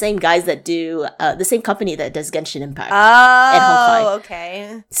done by the same guys that do, the same company that does Genshin Impact. And Honkai.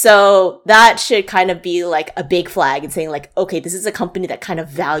 Okay. So that should kind of be like a big flag and saying like, okay, this is a company that kind of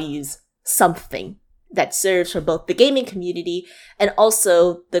values something that serves for both the gaming community and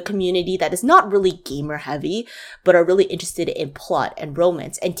also the community that is not really gamer heavy, but are really interested in plot and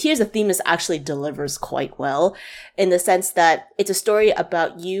romance. And Tears of Themis actually delivers quite well in the sense that it's a story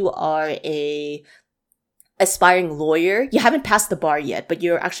about you are a aspiring lawyer. You haven't passed the bar yet, but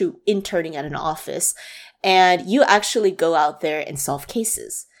you're actually interning at an office, and you actually go out there and solve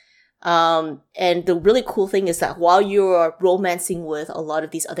cases. And the really cool thing is that while you're romancing with a lot of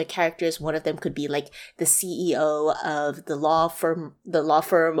these other characters, one of them could be like the CEO of the law firm,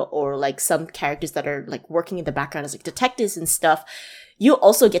 or like some characters that are like working in the background as like detectives and stuff, you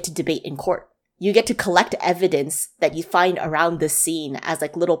also get to debate in court. You get to collect evidence that you find around the scene as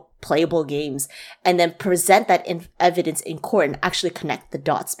like little playable games, and then present that evidence in court and actually connect the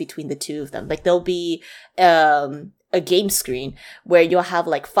dots between the two of them. Like there'll be, a game screen where you'll have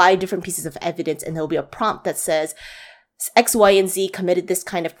like 5 different pieces of evidence, and there'll be a prompt that says X, Y, and Z committed this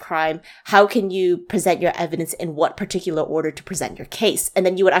kind of crime. How can you present your evidence in what particular order to present your case? And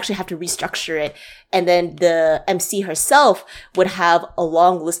then you would actually have to restructure it. And then the MC herself would have a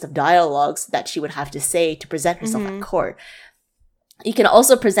long list of dialogues that she would have to say to present herself at court. You can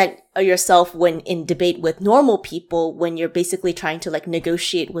also present yourself when in debate with normal people, when you're basically trying to like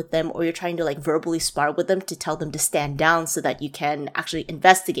negotiate with them, or you're trying to like verbally spar with them to tell them to stand down so that you can actually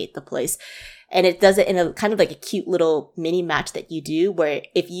investigate the place. And it does it in a kind of like a cute little mini match that you do, where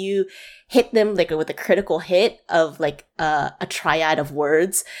if you hit them like with a critical hit of like a triad of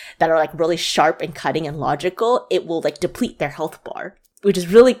words that are like really sharp and cutting and logical, it will like deplete their health bar, which is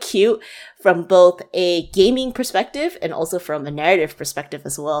really cute from both a gaming perspective and also from a narrative perspective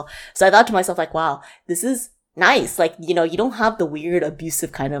as well. So I thought to myself like, wow, this is nice. Like, you know, you don't have the weird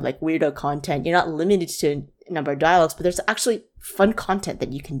abusive kind of like weirdo content. You're not limited to a number of dialogues, but there's actually fun content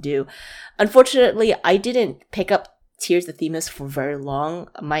that you can do. Unfortunately, I didn't pick up Tears of Themis for very long.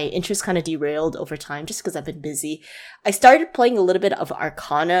 My interest kind of derailed over time just because I've been busy. I started playing a little bit of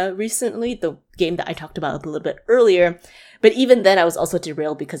Arcana recently, the game that I talked about a little bit earlier. But even then, I was also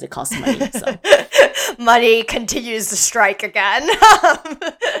derailed because it cost money. So money continues to strike again.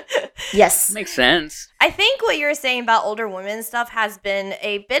 Yes. Makes sense. I think what you were saying about older women stuff has been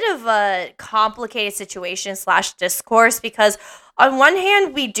a bit of a complicated situation / discourse, because on one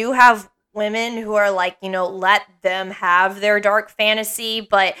hand, we do have women who are like, you know, let them have their dark fantasy,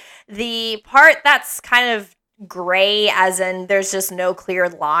 but the part that's kind of gray, as in there's just no clear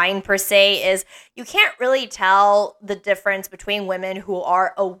line per se, is you can't really tell the difference between women who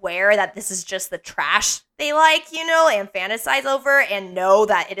are aware that this is just the trash they like, you know, and fantasize over, and know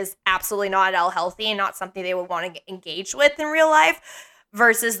that it is absolutely not at all healthy and not something they would want to engage with in real life,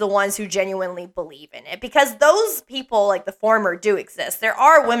 versus the ones who genuinely believe in it. Because those people, like the former, do exist. There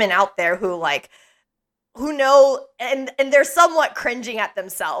are women out there who like, who know, and they're somewhat cringing at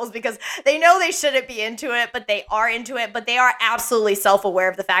themselves because they know they shouldn't be into it, but they are into it, but they are absolutely self-aware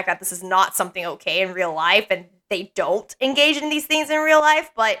of the fact that this is not something okay in real life, and they don't engage in these things in real life.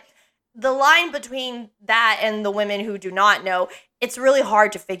 But the line between that and the women who do not know, it's really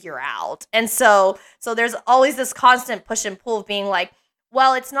hard to figure out. And so there's always this constant push and pull of being like,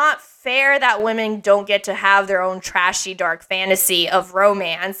 well, it's not fair that women don't get to have their own trashy dark fantasy of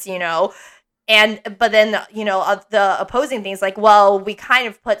romance, you know. But then, you know, the opposing things like, well, we kind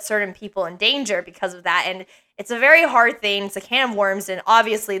of put certain people in danger because of that. And it's a very hard thing. It's a can of worms. And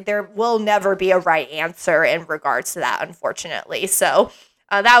obviously there will never be a right answer in regards to that, unfortunately. So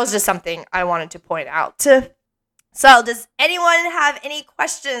that was just something I wanted to point out. So does anyone have any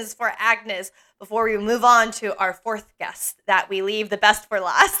questions for Agnes before we move on to our fourth guest that we leave the best for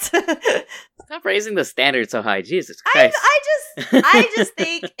last. Stop raising the standard so high. Jesus Christ. I just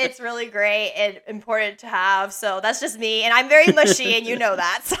think it's really great and important to have. So that's just me. And I'm very mushy and you know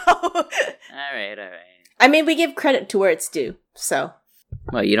that. So All right. I mean, we give credit to where it's due, so.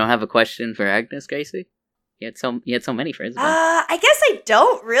 Well, you don't have a question for Agnes, Gracie? You had so many for Isabel. I guess I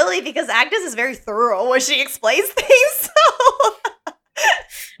don't really, because Agnes is very thorough when she explains things. So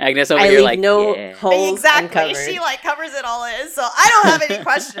Agnes over I here leave like, no yeah. holes exactly, uncovered. she like covers it all in. So I don't have any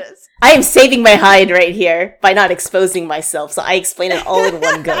questions. I am saving my hide right here by not exposing myself, so I explain it all in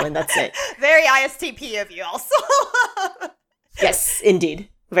one go, and that's it. Very ISTP of you, also. Yes, indeed.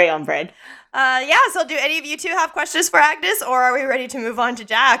 Very on brand. Yeah. So do any of you two have questions for Agnes, or are we ready to move on to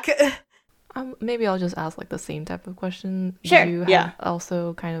Jack? Maybe I'll just ask like the same type of question. Sure, Do you yeah. have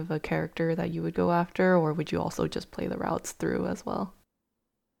also kind of a character that you would go after, or would you also just play the routes through as well?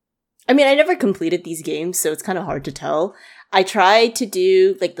 I mean, I never completed these games, so it's kind of hard to tell. I tried to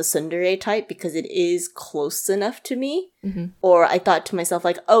do, like, the tsundere type because it is close enough to me. Mm-hmm. Or I thought to myself,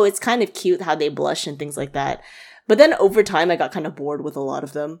 like, oh, it's kind of cute how they blush and things like that. But then over time, I got kind of bored with a lot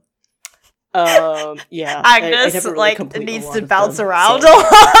of them. Yeah. Agnes never really like completed a needs lot to of bounce them, around so- a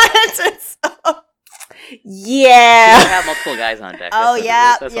lot. So- You Yeah. have multiple guys on deck. Oh,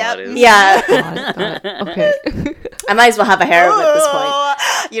 That's yeah, what it is. yep. That's all it is. Yeah. Okay. I might as well have a harem at this point. Oh,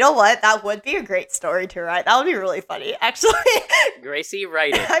 you know what? That would be a great story to write. That would be really funny, actually. Gracie,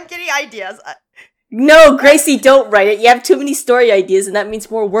 write it. I'm getting ideas. No, Gracie, don't write it. You have too many story ideas, and that means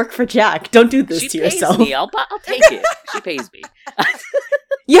more work for Jack. Don't do this She to pays yourself. me. I'll take it. She pays me.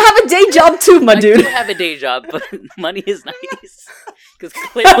 You have a day job too, my I dude. do have a day job, but money is nice. Because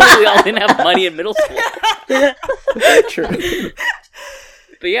clearly we all didn't have money in middle school. True.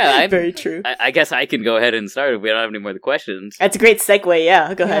 But yeah, Very true. I guess I can go ahead and start if we don't have any more questions. That's a great segue.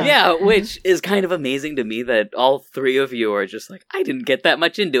 Yeah, go ahead. Yeah, which is kind of amazing to me that all three of you are just like, I didn't get that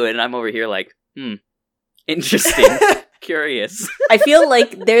much into it, and I'm over here like, interesting, curious. I feel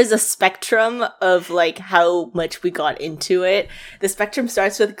like there's a spectrum of like how much we got into it. The spectrum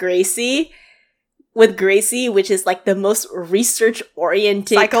starts with Gracie, which is like the most research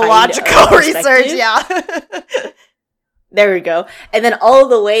oriented Psychological research, yeah. There we go. And then all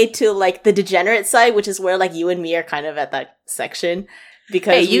the way to like the degenerate side, which is where like you and me are kind of at that section.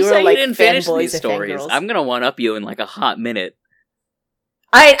 Because Hey, you we said were like you didn't finish fanboys these and stories. fangirls. I'm gonna one up you in like a hot minute.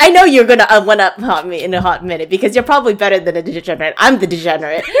 I know you're gonna one up me in a hot minute because you're probably better than a degenerate. I'm the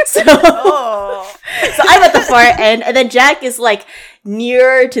degenerate. So Oh. so I'm at the far end, and then Jack is like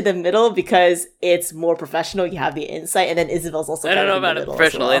nearer to the middle because it's more professional. You have the insight, and then Isabel's also. I don't kind know of in the about a middle as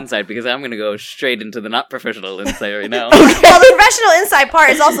professional well. insight because I'm gonna go straight into the not professional insight right now. Well, the professional insight part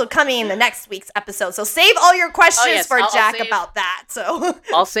is also coming in the next week's episode, so save all your questions yes, for I'll Jack save- about that. So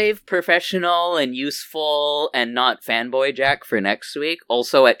I'll save professional and useful and not fanboy Jack for next week.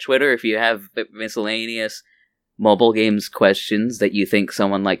 Also at Twitter, if you have miscellaneous mobile games questions that you think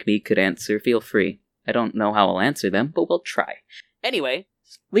someone like me could answer, feel free. I don't know how I'll answer them, but we'll try. Anyway,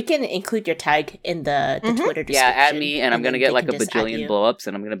 We can include your tag in the Mhm. Twitter yeah, description. add me, and I'm gonna then get they like a can just add bajillion you. blow-ups,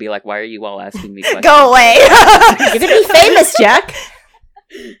 and I'm gonna be like, why are you all asking me questions? go away. You're gonna be famous, Jack.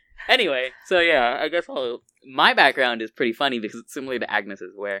 Anyway, so yeah, I guess my background is pretty funny because it's similar to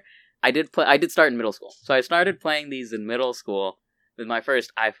Agnes's, where I did start in middle school. So I started playing these in middle school with my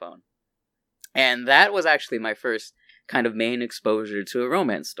first iPhone. And that was actually my first kind of main exposure to a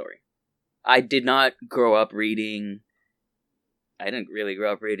romance story. I did not grow up reading. I didn't really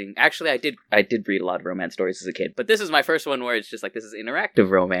grow up reading. Actually, I did read a lot of romance stories as a kid, but this is my first one where it's just like, this is interactive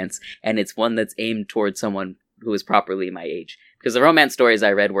romance, and it's one that's aimed towards someone who is properly my age. Because the romance stories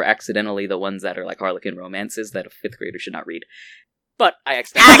I read were accidentally the ones that are like Harlequin romances that a 5th grader should not read. But I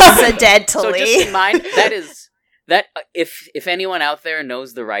accidentally. Accidentally. So just in mind, that if anyone out there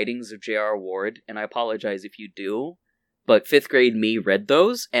knows the writings of J.R. Ward, and I apologize if you do, but 5th grade me read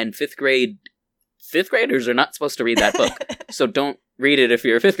those, and 5th graders are not supposed to read that book. So don't read it if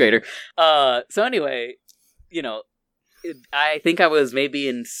you're a 5th grader. So anyway, I think I was maybe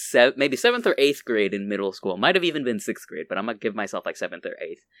in maybe 7th or 8th grade in middle school. Might have even been 6th grade, but I'm gonna give myself like 7th or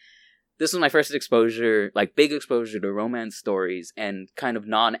 8th. This was my first exposure, like big exposure to romance stories and kind of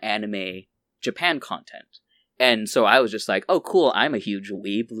non-anime Japan content. And so I was just like, oh cool, I'm a huge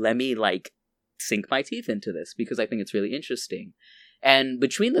weeb. Let me like sink my teeth into this because I think it's really interesting. And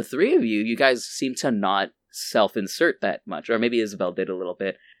between the three of you, you guys seem to not self-insert that much. Or maybe Isabel did a little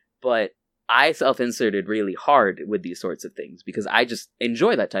bit. But I self-inserted really hard with these sorts of things because I just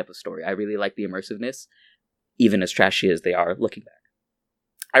enjoy that type of story. I really like the immersiveness, even as trashy as they are looking back.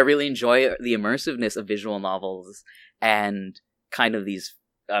 I really enjoy the immersiveness of visual novels and kind of these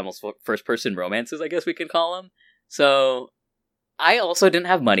almost first-person romances, I guess we can call them. So I also didn't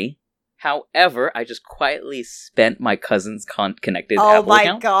have money. However, I just quietly spent my cousin's connected Apple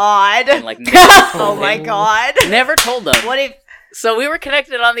account. God. And, like, oh my god. Never told them. What if... So we were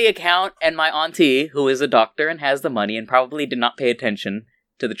connected on the account, and my auntie, who is a doctor and has the money and probably did not pay attention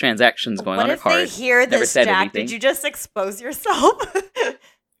to the transactions going on her card. What if they hear this, Jack? Anything. Did you just expose yourself?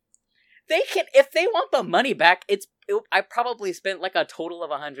 They can, if they want the money back. I probably spent like a total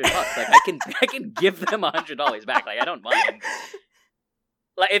of $100. Like I can give them $100 back. Like I don't mind.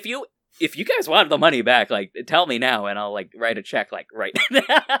 Like if you guys want the money back, like tell me now, and I'll like write a check like right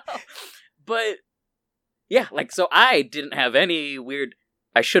now. But yeah, like so I didn't have any weird.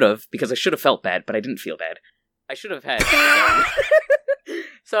 I should have, because I should have felt bad, but I didn't feel bad. I should have had.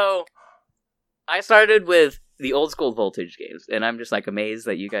 So I started with the old school Voltage games, and I'm just like amazed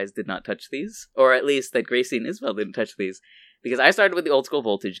that you guys did not touch these, or at least that Gracie and Isabel didn't touch these, because I started with the old school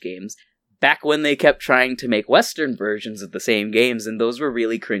Voltage games back when they kept trying to make Western versions of the same games, and those were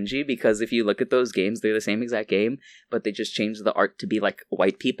really cringy, because if you look at those games, they're the same exact game, but they just changed the art to be like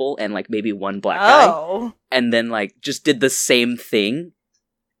white people and like maybe one black guy, and then like just did the same thing,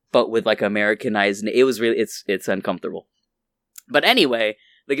 but with like Americanized. It was really, it's uncomfortable. But anyway,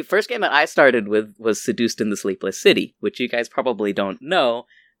 the first game that I started with was Seduced in the Sleepless City, which you guys probably don't know,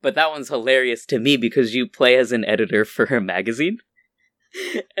 but that one's hilarious to me because you play as an editor for her magazine.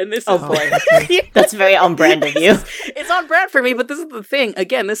 And this is boy. That's very on brand of you. It's on brand for me, but this is the thing.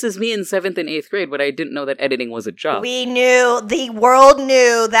 Again, this is me in 7th and 8th grade, but I didn't know that editing was a job. The world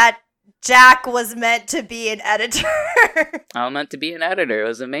knew that Jack was meant to be an editor. I'm meant to be an editor. It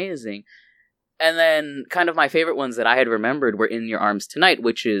was amazing. And then kind of my favorite ones that I had remembered were In Your Arms Tonight,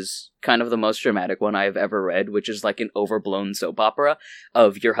 which is kind of the most dramatic one I've ever read, which is like an overblown soap opera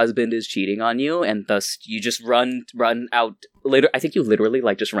of your husband is cheating on you, and thus you just run out. I think you literally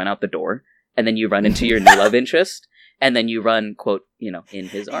like just run out the door, and then you run into your new love interest, and then you run, quote, in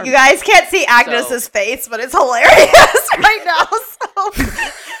his arms. You guys can't see Agnes's face, but it's hilarious right now. So.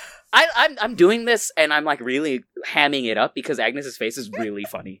 I'm doing this, and I'm like really hamming it up because Agnes's face is really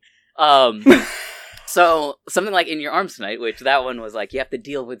funny. So something like In Your Arms Tonight, which that one was like you have to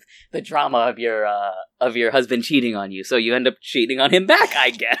deal with the drama of your husband cheating on you, so you end up cheating on him back, I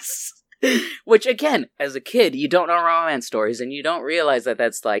guess. Which again, as a kid, you don't know romance stories, and you don't realize that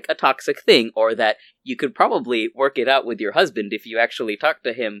that's like a toxic thing, or that you could probably work it out with your husband if you actually talk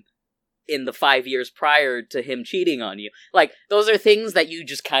to him in the 5 years prior to him cheating on you. Like those are things that you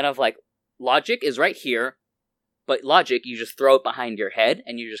just kind of like, logic is right here. But logic, you just throw it behind your head,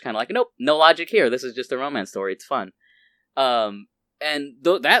 and you're just kind of like, nope, no logic here. This is just a romance story. It's fun. And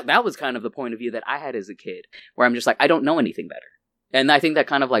that was kind of the point of view that I had as a kid, where I'm just like, I don't know anything better. And I think that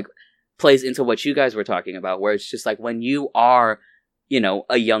kind of like plays into what you guys were talking about, where it's just like when you are,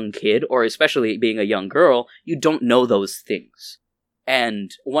 a young kid, or especially being a young girl, you don't know those things.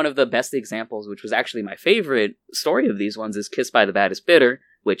 And one of the best examples, which was actually my favorite story of these ones, is Kissed by the Baddest Bidder,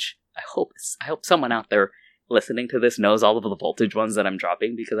 which I hope someone out there listening to this knows all of the Voltage ones that I'm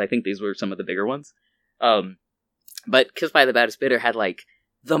dropping, because I think these were some of the bigger ones. But Kissed by the Baddest Bidder had like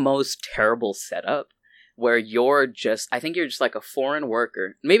the most terrible setup, where I think you're just like a foreign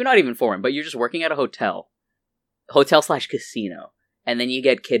worker, maybe not even foreign, but you're just working at a hotel/casino, and then you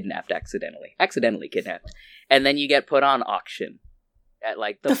get kidnapped accidentally kidnapped, and then you get put on auction at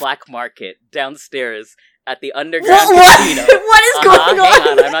like the black market downstairs at the underground casino. What is going on?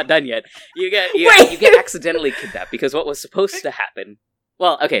 Hang on, I'm not done yet. You get accidentally kidnapped, because what was supposed to happen...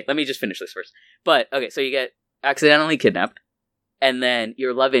 Well, okay, let me just finish this first. But, okay, so you get accidentally kidnapped, and then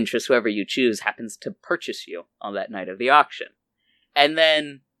your love interest, whoever you choose, happens to purchase you on that night of the auction. And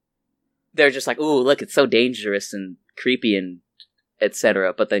then they're just like, ooh, look, it's so dangerous and creepy and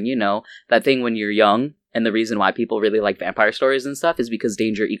etc. But then, that thing when you're young, and the reason why people really like vampire stories and stuff is because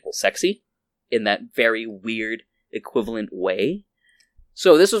danger equals sexy, in that very weird equivalent way.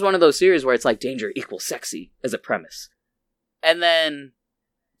 So this was one of those series where it's like danger equals sexy as a premise. And then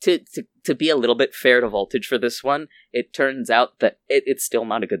to be a little bit fair to Voltage for this one, it turns out that it's still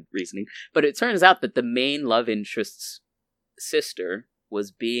not a good reasoning, but it turns out that the main love interest's sister was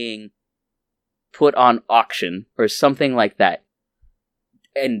being put on auction or something like that.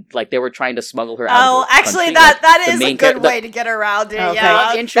 And like they were trying to smuggle her out. Oh, of the actually, country. that is a good way to get around it. Okay. Yeah,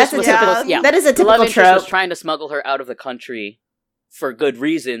 love interest was that is a the love typical interest trope. was trying to smuggle her out of the country for good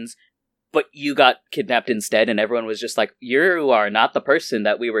reasons, but you got kidnapped instead, and everyone was just like, "You are not the person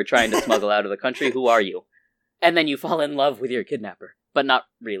that we were trying to smuggle out of the country. Who are you?" And then you fall in love with your kidnapper, but not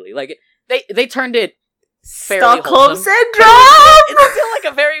really. Like they turned it fairly Stockholm wholesome. syndrome. It's still like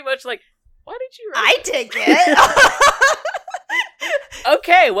a very much like, why did you? I take it.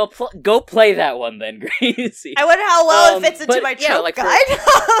 Okay, well, go play that one then, Gracie. I wonder how well it fits into my trope guide.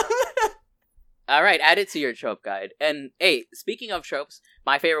 All right, add it to your trope guide. And hey, speaking of tropes,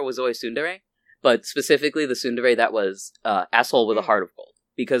 my favorite was always tsundere, but specifically the tsundere that was asshole with a heart of gold,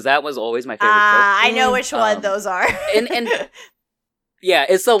 because that was always my favorite trope. I know which one those are. and yeah,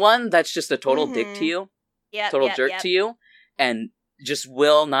 it's the one that's just a total dick to you, total jerk to you, and just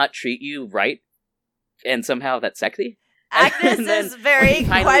will not treat you right, and somehow that's sexy. Agnes is very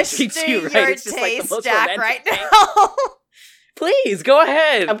questioning your taste, Jack, right now. Please, go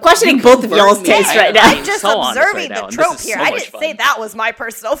ahead. I'm questioning both of y'all's tastes right now. I'm just observing the trope here. I didn't say that was my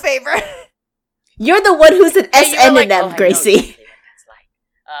personal favorite. You're the one who's an SNM, Gracie.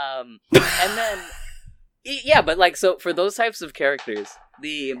 And then, yeah, but like, so for those types of characters,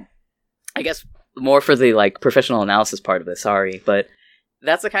 I guess more for the like professional analysis part of this, sorry, but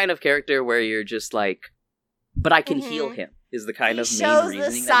that's the kind of character where you're just like, but I can heal him, is the kind of main reasoning. He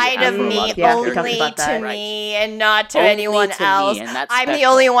shows the side of me only to me and not to anyone else. I'm the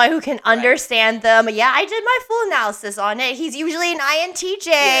only one who can understand them. Yeah, I did my full analysis on it. He's usually an INTJ.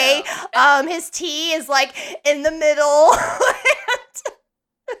 Yeah. His T is like in the middle. I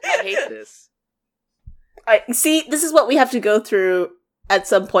hate this. See, this is what we have to go through at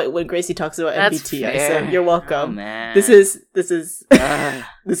some point when Gracie talks about MBTI. So you're welcome. Oh, this is this is a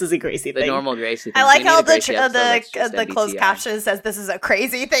Gracie thing. The normal Gracie thing. I like how the closed caption says this is a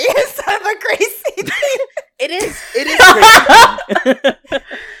crazy thing instead of a Gracie thing. It is crazy.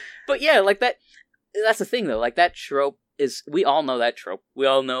 But yeah, like that's the thing though. Like that trope is, we all know that trope. We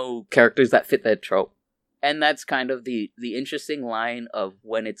all know characters that fit that trope. And that's kind of the interesting line of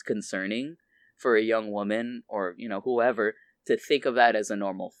when it's concerning for a young woman or, whoever, to think of that as a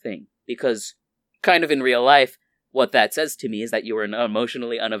normal thing. Because kind of in real life, what that says to me is that you are an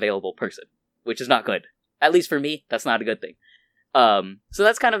emotionally unavailable person, which is not good. At least for me, that's not a good thing. So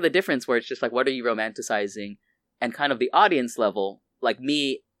that's kind of the difference, where it's just like, what are you romanticizing? And kind of the audience level, like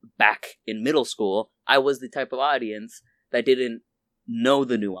me back in middle school, I was the type of audience that didn't know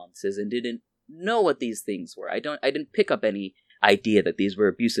the nuances and didn't know what these things were. I didn't pick up any idea that these were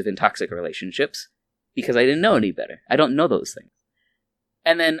abusive and toxic relationships, because I didn't know any better. I don't know those things.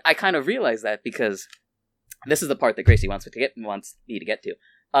 And then I kind of realized that, because this is the part that Gracie wants me to get to.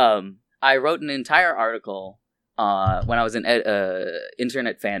 I wrote an entire article when I was in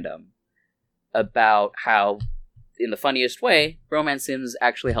internet fandom about how, in the funniest way, romance sims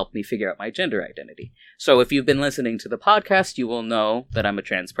actually helped me figure out my gender identity. So if you've been listening to the podcast, you will know that I'm a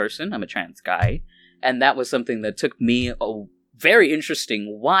trans person. I'm a trans guy. And that was something that took me a very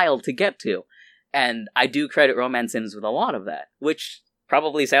interesting while to get to. And I do credit romance sims with a lot of that, which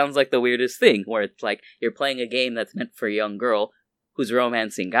probably sounds like the weirdest thing, where it's like you're playing a game that's meant for a young girl who's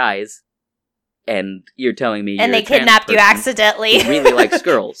romancing guys, and you're telling me and they kidnapped you accidentally. Who really likes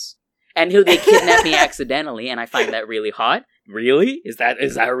girls, and who they kidnapped me accidentally, and I find that really hot. Really? Is that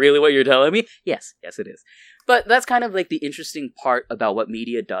really what you're telling me? Yes, it is. But that's kind of like the interesting part about what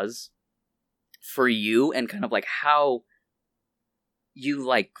media does for you, and kind of like how you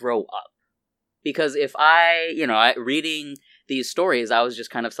like grow up. Because if reading these stories, I was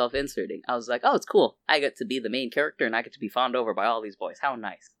just kind of self-inserting. I was like, oh, it's cool. I get to be the main character, and I get to be fawned over by all these boys. How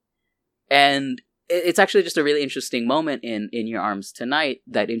nice. And it's actually just a really interesting moment in Your Arms Tonight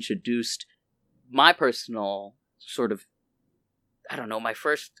that introduced my personal sort of, I don't know, my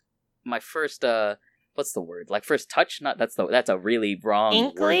first what's the word? Like first touch? That's a really wrong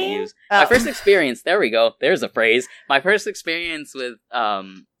Inkling? word to use. Oh. My first experience, there we go. There's a phrase. My first experience with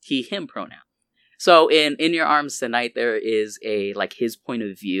he, him pronoun. So in Your Arms Tonight, there is a like his point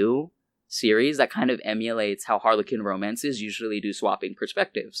of view series that kind of emulates how Harlequin romances usually do swapping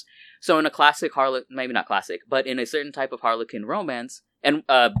perspectives. So in a classic maybe not classic, but in a certain type of Harlequin romance, and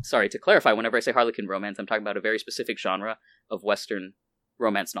sorry, to clarify, whenever I say Harlequin romance, I'm talking about a very specific genre of Western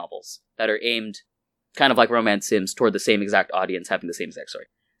romance novels that are aimed kind of like romance sims toward the same exact audience having the same exact story.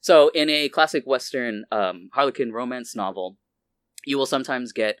 So in a classic Western Harlequin romance novel, you will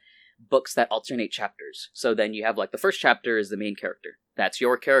sometimes get books that alternate chapters. So then you have like the first chapter is the main character. That's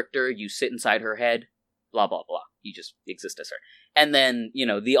your character. You sit inside her head, blah, blah, blah. You just exist as her. And then,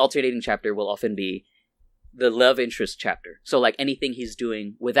 the alternating chapter will often be the love interest chapter. So like anything he's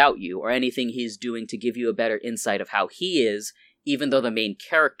doing without you, or anything he's doing to give you a better insight of how he is, even though the main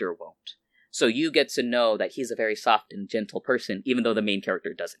character won't. So you get to know that he's a very soft and gentle person, even though the main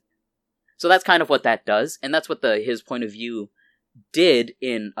character doesn't. So that's kind of what that does. And that's what his point of view did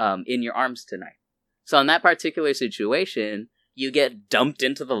in Your Arms Tonight. So in that particular situation, you get dumped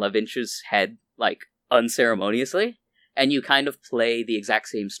into the love interest's head, like, unceremoniously, and you kind of play the exact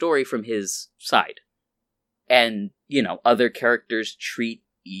same story from his side. And, you know, other characters treat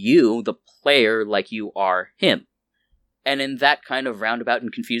you, the player, like you are him. And in that kind of roundabout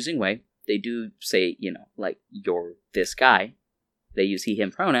and confusing way, they do say, you know, like, you're this guy. They use he,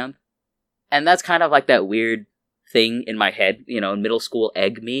 him pronouns. And that's kind of like that weird thing in my head, you know, middle school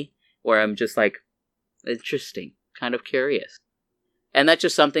egg me, where I'm just like, interesting, kind of curious. And that's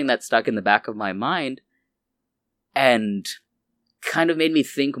just something that stuck in the back of my mind and kind of made me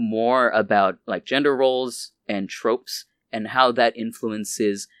think more about like gender roles and tropes and how that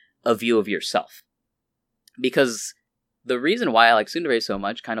influences a view of yourself. Because the reason why I like tsundere so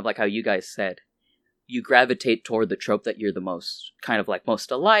much, kind of like how you guys said, you gravitate toward the trope that you're the most kind of like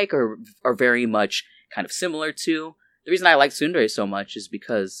most alike or very much kind of similar to. The reason I like tsundere so much is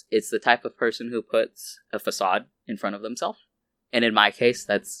because it's the type of person who puts a facade in front of themselves. And in my case,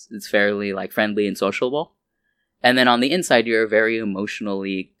 it's fairly like friendly and sociable. And then on the inside, you're a very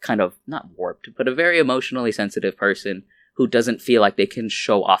emotionally kind of not warped, but a very emotionally sensitive person who doesn't feel like they can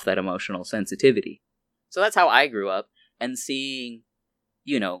show off that emotional sensitivity. So that's how I grew up. And seeing,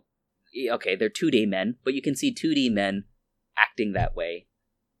 you know, okay, they're 2D men, but you can see 2D men acting that way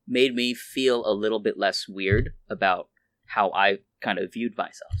made me feel a little bit less weird about how I kind of viewed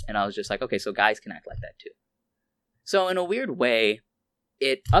myself. And I was just like, okay, so guys can act like that too. So in a weird way,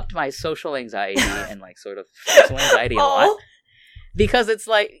 it upped my social anxiety and like sort of social anxiety a lot. Because it's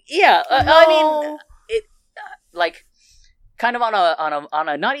like, yeah, I mean, it like kind of on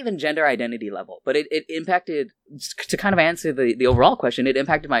a not even gender identity level, but it impacted, to kind of answer the overall question, it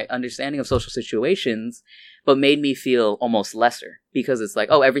impacted my understanding of social situations, but made me feel almost lesser because it's like,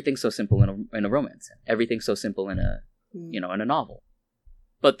 oh, everything's so simple in a romance, everything's so simple in a in a novel.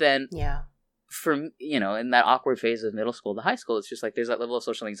 But then from in that awkward phase of middle school to high school, it's just like there's that level of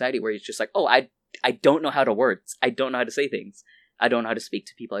social anxiety where it's just like, oh, I don't know how to words, I don't know how to say things, I don't know how to speak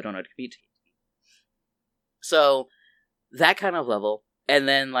to people, I don't know how to communicate. So that kind of level, and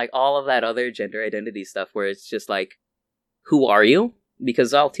then like all of that other gender identity stuff where it's just like, who are you?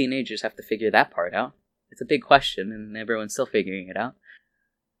 Because all teenagers have to figure that part out. It's a big question and everyone's still figuring it out.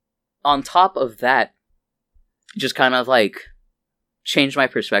 On top of that, just kind of like changed my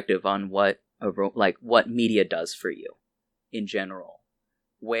perspective on what media does for you in general.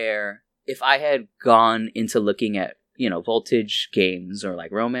 Where if I had gone into looking at, Voltage games or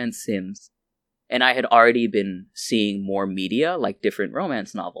like romance sims, and I had already been seeing more media, like different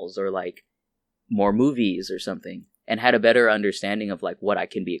romance novels or like more movies or something, and had a better understanding of like what I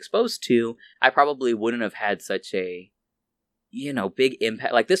can be exposed to, I probably wouldn't have had such a, big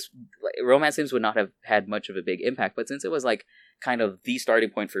impact. Like this, romance sims would not have had much of a big impact, but since it was like kind of the starting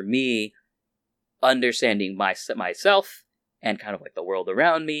point for me, understanding myself and kind of like the world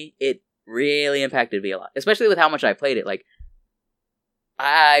around me, it really impacted me a lot, especially with how much I played it. Like,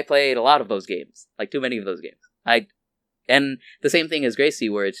 I played a lot of those games, like too many of those games. And the same thing as Gracie,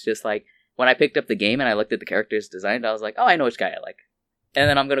 where it's just like, when I picked up the game and I looked at the characters designed, I was like, oh, I know which guy I like. And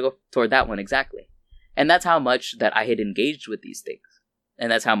then I'm going to go toward that one exactly. And that's how much that I had engaged with these things.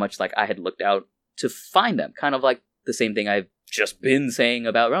 And that's how much like I had looked out to find them. Kind of like the same thing I've just been saying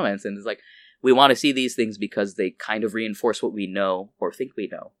about romance. And it's like, we want to see these things because they kind of reinforce what we know or think we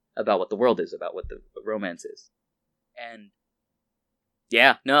know about what the world is, about what the romance is. And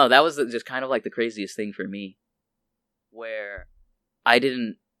yeah, no, that was just kind of like the craziest thing for me, where I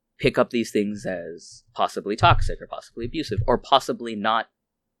didn't pick up these things as possibly toxic or possibly abusive or possibly not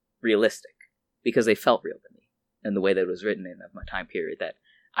realistic, because they felt real to me and the way that it was written in my time period that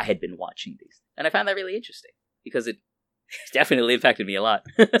I had been watching these. And I found that really interesting because it definitely impacted me a lot.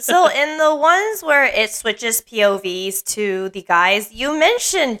 So in the ones where it switches POVs to the guys, you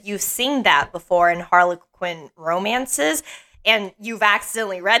mentioned you've seen that before in Harlequin romances. And you've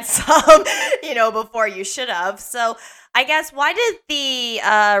accidentally read some, before you should have. So I guess, why did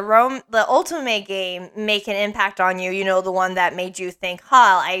the Ultimate game make an impact on you? The one that made you think,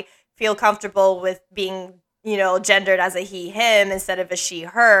 I feel comfortable with being, gendered as a he, him instead of a she,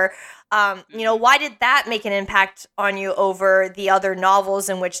 her. Why did that make an impact on you over the other novels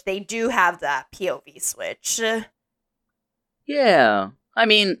in which they do have that POV switch? Yeah. I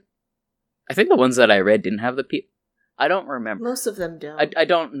mean, I think the ones that I read didn't have the I don't remember. Most of them don't. I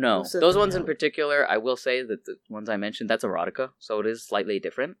don't know. Those ones in particular, I will say that the ones I mentioned, that's erotica, so it is slightly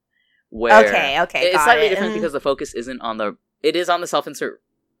different. Where okay, it's slightly different because the focus isn't on it is on the self-insert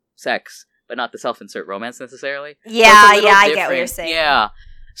sex, but not the self-insert romance necessarily. Yeah, I get what you're saying. Yeah.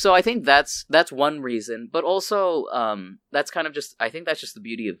 So I think that's one reason, but also that's kind of just, I think that's just the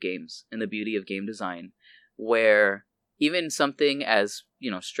beauty of games and the beauty of game design, where even something as,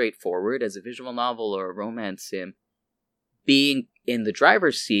 straightforward as a visual novel or a romance sim, being in the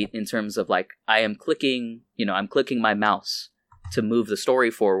driver's seat in terms of like I'm clicking my mouse to move the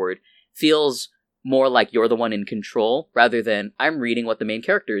story forward feels more like you're the one in control rather than I'm reading what the main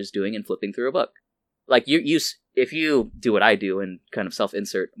character is doing and flipping through a book. Like if you do what I do and kind of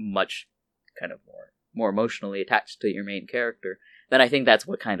self-insert much kind of more emotionally attached to your main character, then I think that's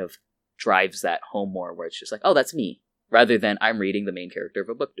what kind of drives that home more, where it's just like, oh, that's me, rather than I'm reading the main character of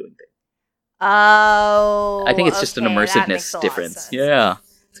a book doing things. Oh, I think it's just an immersiveness difference. Yeah,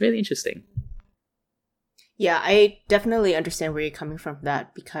 it's really interesting. Yeah, I definitely understand where you're coming from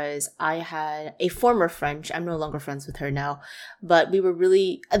that, because I had a former friend, I'm no longer friends with her now, but we were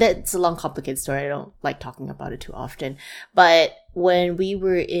really, that's a long complicated story, I don't like talking about it too often, but when we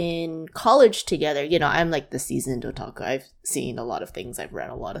were in college together, I'm like the seasoned otaku, I've seen a lot of things, I've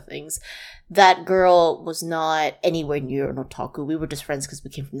read a lot of things. That girl was not anywhere near an otaku, we were just friends because we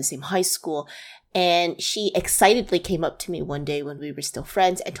came from the same high school, and she excitedly came up to me one day when we were still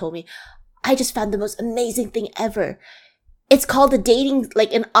friends and told me, I just found the most amazing thing ever. It's called a romance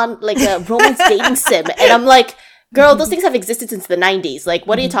dating sim. And I'm like, girl, those things have existed since the 90s. Like,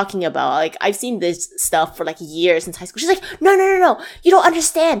 what are you talking about? Like, I've seen this stuff for like years since high school. She's like, no. You don't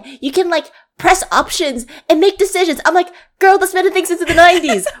understand. You can like press options and make decisions. I'm like, girl, that's been a thing since the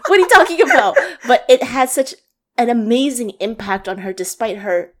 90s. What are you talking about? But it had such an amazing impact on her despite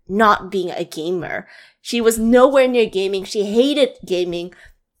her not being a gamer. She was nowhere near gaming. She hated gaming.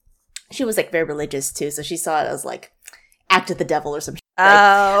 She was like very religious too, so she saw it as like act of the devil or some shit.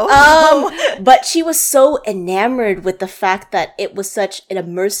 Oh. But she was so enamored with the fact that it was such an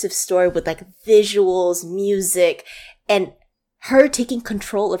immersive story with like visuals, music, and her taking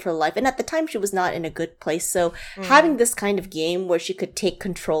control of her life. And at the time she was not in a good place. So having this kind of game where she could take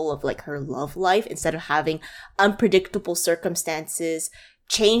control of like her love life instead of having unpredictable circumstances,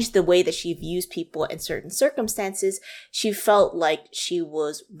 change the way that she views people in certain circumstances, she felt like she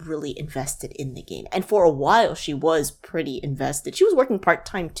was really invested in the game. And for a while, she was pretty invested. She was working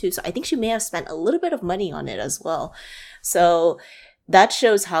part-time too, so I think she may have spent a little bit of money on it as well. So that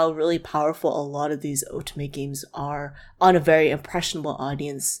shows how really powerful a lot of these otome games are on a very impressionable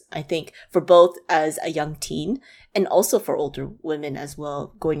audience, I think, for both as a young teen and also for older women as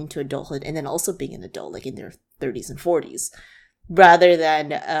well, going into adulthood and then also being an adult, like in their 30s and 40s. Rather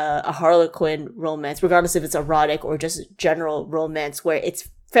than a Harlequin romance, regardless if it's erotic or just general romance, where it's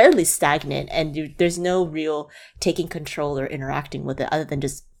fairly stagnant and there's no real taking control or interacting with it other than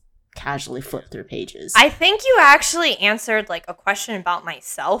just casually flip through pages. I think you actually answered like a question about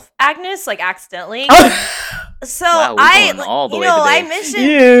myself, Agnes, like accidentally. So wow, we're going all the way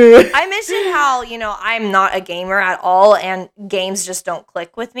today. I mentioned how, I'm not a gamer at all and games just don't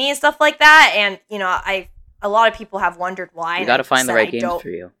click with me and stuff like that. And, a lot of people have wondered why. You gotta find the right games for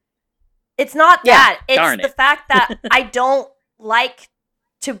you. It's not that. Darn It's the fact that I don't like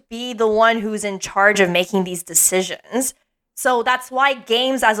to be the one who's in charge of making these decisions. So that's why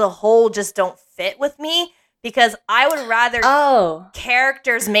games as a whole just don't fit with me, because I would rather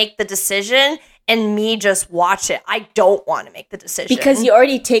characters make the decision and me just watch it. I don't want to make the decision. Because you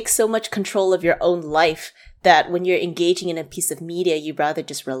already take so much control of your own life that when you're engaging in a piece of media, you'd rather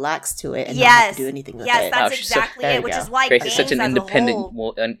just relax to it and not have to do anything with it. Yes, that's exactly it, which is why Grace games is such an as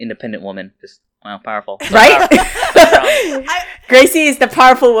independent woman. Just, powerful. Right? Gracie is the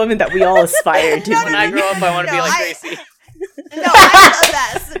powerful woman that we all aspire to. When I grow up, I want to be like Gracie. No, I'm the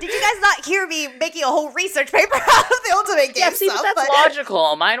best. Did you guys not hear me making a whole research paper out of the Ultimate Game see, stuff? But that's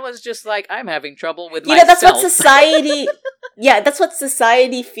logical. Mine was just like, I'm having trouble with myself. myself. That's what society... that's what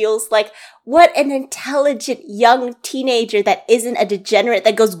society feels like. What an intelligent young teenager that isn't a degenerate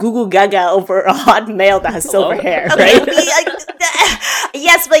that goes goo goo gaga over a hot male that has silver hair, right?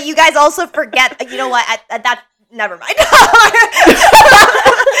 Yes, but you guys also forget, you know what, that... Never mind.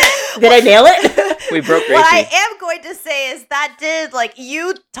 Did I nail it? We broke Gracie. What I am going to say is that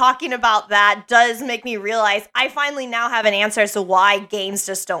you talking about that does make me realize I finally now have an answer as to why games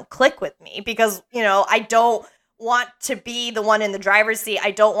just don't click with me. Because, I don't want to be the one in the driver's seat.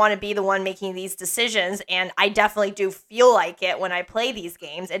 I don't want to be the one making these decisions. And I definitely do feel like it when I play these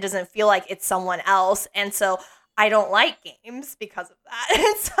games. It doesn't feel like it's someone else. And so I don't like games because of that.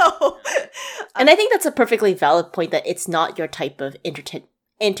 And so... and I think that's a perfectly valid point, that it's not your type of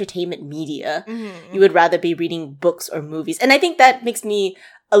entertainment media. Mm-hmm. You would rather be reading books or movies. And I think that makes me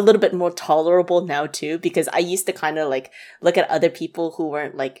a little bit more tolerable now too, because I used to kind of like look at other people who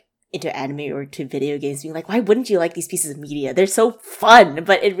weren't like into anime or to video games being like, why wouldn't you like these pieces of media? They're so fun.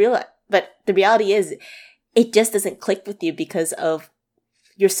 But the reality is it just doesn't click with you because of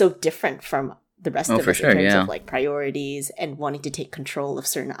you're so different from the rest of us in terms of like priorities and wanting to take control of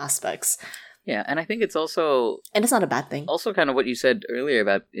certain aspects. Yeah, and I think it's also And it's not a bad thing. also kind of what you said earlier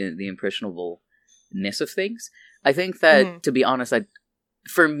about the impressionableness of things. I think that, to be honest,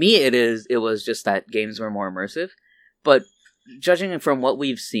 for me it was just that games were more immersive. But judging from what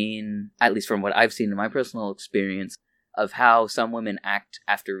we've seen, at least from what I've seen in my personal experience, of how some women act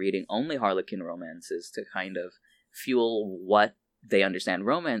after reading only Harlequin romances to kind of fuel what they understand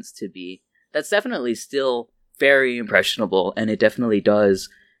romance to be, that's definitely still very impressionable, and it definitely does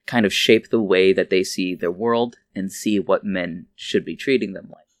kind of shape the way that they see their world and see what men should be treating them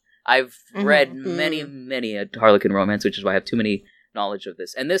like. I've read many a Harlequin romance, which is why I have too many knowledge of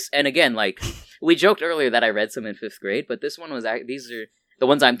this. And again, like, we joked earlier that I read some in 5th grade, but this one was, these are, the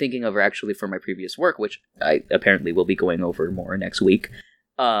ones I'm thinking of are actually from my previous work, which I apparently will be going over more next week.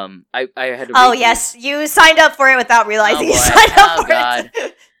 I had to Oh, yes, you signed up for it without realizing you signed up for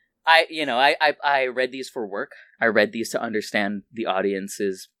it. I read these for work. I read these to understand the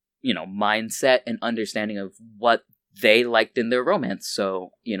audience's, mindset and understanding of what they liked in their romance.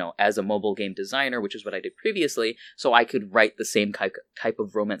 So, as a mobile game designer, which is what I did previously, so I could write the same type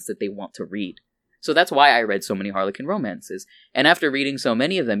of romance that they want to read. So that's why I read so many Harlequin romances. And after reading so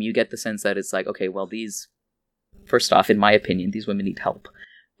many of them, you get the sense that it's like, okay, well, first off, in my opinion, these women need help.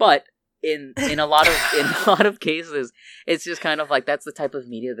 But in a lot of cases, it's just kind of like that's the type of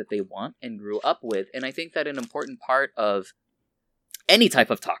media that they want and grew up with. And I think that an important part of any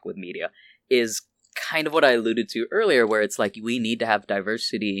type of talk with media is kind of what I alluded to earlier, where it's like we need to have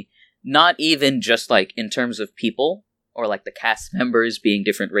diversity, not even just like in terms of people or like the cast members being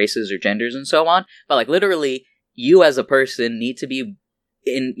different races or genders and so on, but like literally you as a person need to be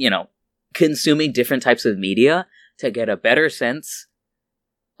in, consuming different types of media to get a better sense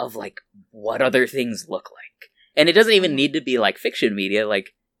of like what other things look like. And it doesn't even need to be like fiction media,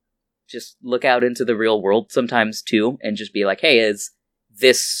 like just look out into the real world sometimes too and just be like, hey, is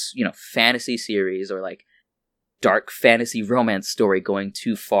this, fantasy series or like dark fantasy romance story going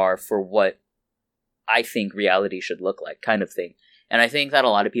too far for what I think reality should look like, kind of thing. And I think that a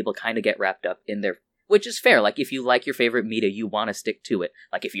lot of people kind of get wrapped up in their, which is fair. Like if you like your favorite media, you want to stick to it.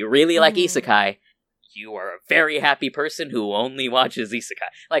 Like if you really like isekai, you are a very happy person who only watches isekai.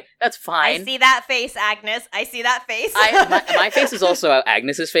 Like, that's fine. I see that face, Agnes. I see that face. My face is also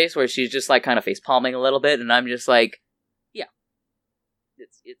Agnes's face, where she's just like kind of face palming a little bit, and I'm just like, yeah,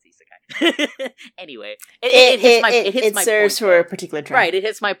 it's isekai. Anyway, it serves for a particular trend. Right, it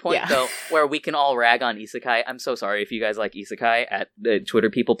hits my point though, where we can all rag on isekai. I'm so sorry if you guys like isekai. At the Twitter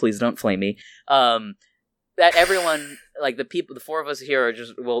people, please don't flame me. That everyone, like the four of us here are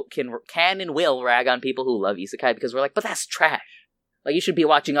just can and will rag on people who love isekai because we're like, but that's trash. Like, you should be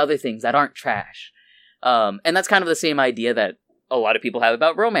watching other things that aren't trash. And that's kind of the same idea that a lot of people have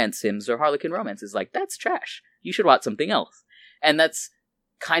about romance sims or Harlequin romance. Is like, that's trash. You should watch something else. And that's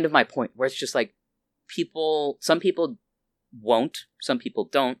kind of my point, where it's just like some people won't, some people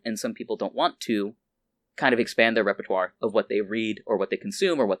don't, and some people don't want to kind of expand their repertoire of what they read or what they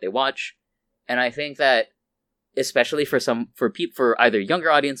consume or what they watch. And I think that especially for either younger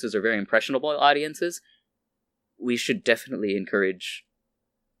audiences or very impressionable audiences, we should definitely encourage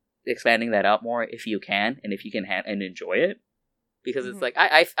expanding that out more if you can, and if you can and enjoy it. Because it's like,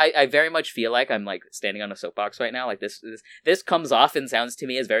 I very much feel like I'm like standing on a soapbox right now. Like this comes off and sounds to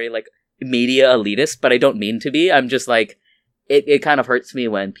me as very like media elitist, but I don't mean to be. I'm just like, it kind of hurts me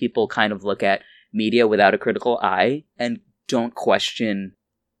when people kind of look at media without a critical eye and don't question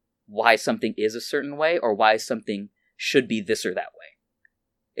why something is a certain way or why something should be this or that way.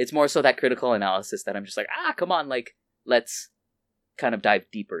 It's more so that critical analysis that I'm just like, come on, like, let's kind of dive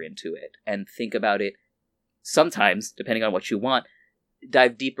deeper into it and think about it. Sometimes, depending on what you want,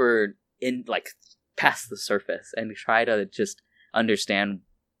 dive deeper in, like, past the surface and try to just understand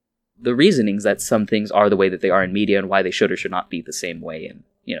the reasonings that some things are the way that they are in media and why they should or should not be the same way in,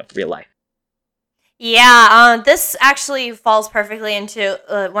 real life. Yeah, this actually falls perfectly into,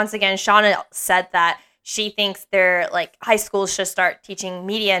 once again, Shauna said that she thinks high schools should start teaching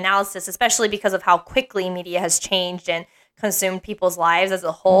media analysis, especially because of how quickly media has changed and consumed people's lives as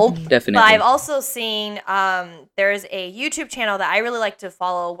a whole. Definitely. But I've also seen there's a YouTube channel that I really like to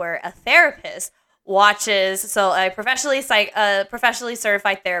follow where a therapist watches, so a professionally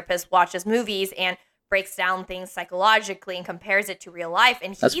certified therapist watches movies and breaks down things psychologically and compares it to real life.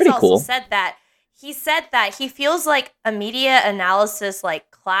 And That's he's pretty also cool. said that he feels like a media analysis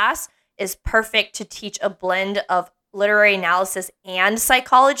class is perfect to teach a blend of literary analysis and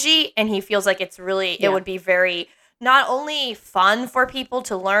psychology, and he feels like it would be very not only fun for people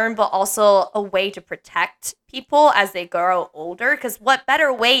to learn, but also a way to protect people as they grow older. Because what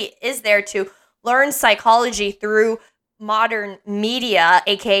better way is there to learn psychology through modern media,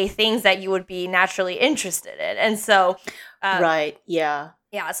 aka things that you would be naturally interested in. And so right, yeah.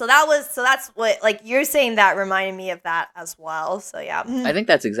 Yeah, so that's what, like, you're saying that reminded me of that as well. So yeah. I think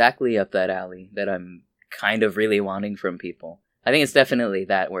that's exactly up that alley that I'm kind of really wanting from people. I think it's definitely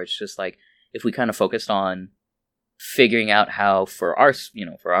that, where it's just like, if we kind of focused on figuring out how, for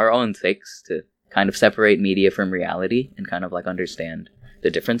our own sakes, to kind of separate media from reality and kind of like understand the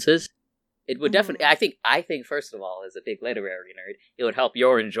differences, it would definitely, I think first of all, as a big literary nerd, it would help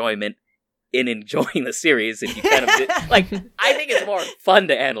your enjoyment in enjoying the series if you kind of did, like, I think it's more fun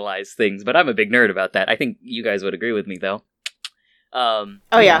to analyze things, but I'm a big nerd about that. I think you guys would agree with me, though.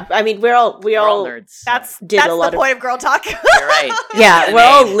 Yeah, I mean, we're all nerds. That's the point of Girl Talk. You're right. Yeah, we're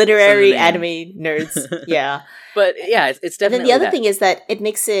all literary anime nerds. Yeah. But yeah, it's definitely. And then the other thing is that it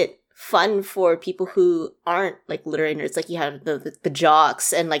makes it fun for people who aren't like literary nerds. Like you have the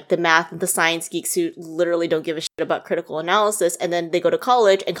jocks and like the math and the science geeks who literally don't give a shit about critical analysis, and then they go to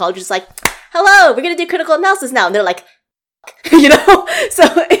college and college is like, hello, we're gonna do critical analysis now, and they're like, you know. So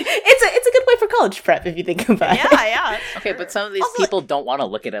it's a good way for college prep if you think about it. Yeah. Okay, but some of these people don't want to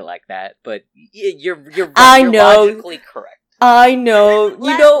look at it like that. But you're I know. logically correct. I know.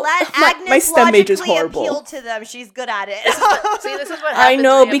 Let Agnes my STEM major's horrible. Appeal to them. She's good at it. This is what happens. I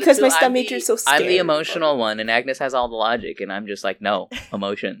know, when you have because the my two. STEM major is so scary. I'm the emotional one, and Agnes has all the logic, and I'm just like, no,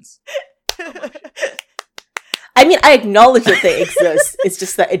 emotions. I mean, I acknowledge that they exist. It's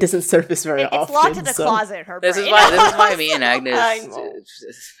just that it doesn't surface very often. It's locked in the closet in her brain. This is why me and Agnes.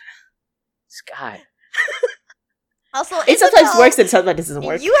 God. Also, it sometimes works and sometimes it doesn't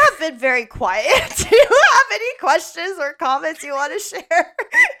work. You have been very quiet. Do you have any questions or comments you want to share?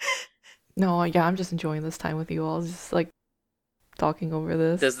 No, yeah, I'm just enjoying this time with you all. Just like talking over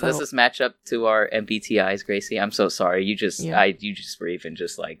this. Does this match up to our MBTIs, Gracie? I'm so sorry. You just were even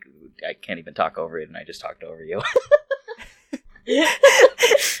just like, I can't even talk over it, and I just talked over you.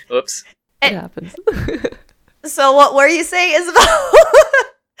 Oops. It happens. So what were you saying, Isabel?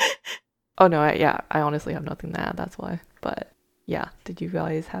 Oh no, I honestly have nothing to add, that's why. But yeah, did you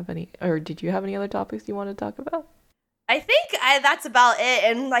guys have any other topics you want to talk about? I think that's about it.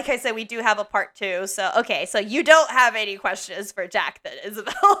 And like I said, we do have a part 2. So, okay, so you don't have any questions for Jack then,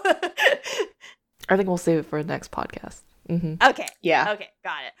 Isabel. I think we'll save it for the next podcast. Mm-hmm. Okay. Yeah. Okay,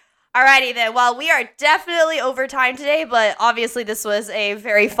 got it. Alrighty then. Well, we are definitely over time today, but obviously this was a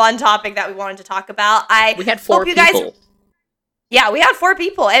very fun topic that we wanted to talk about. We had 4 people. Yeah, we had 4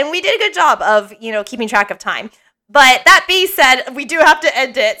 people, and we did a good job of, keeping track of time. But that being said, we do have to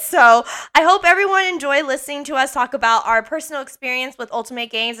end it. So I hope everyone enjoyed listening to us talk about our personal experience with Ultimate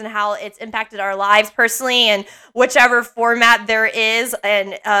Games and how it's impacted our lives personally in whichever format there is.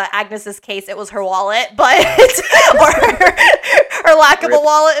 In Agnes's case, it was her wallet, but or her lack of a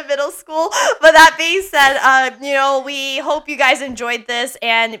wallet in middle school. But that being said, we hope you guys enjoyed this.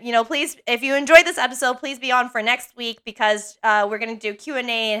 And, please, if you enjoyed this episode, please be on for next week because we're going to do Q&A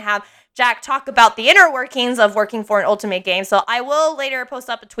and have Jack talk about the inner workings of working for an Ultimate Game. So I will later post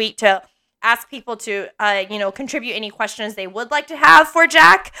up a tweet to ask people to, contribute any questions they would like to have for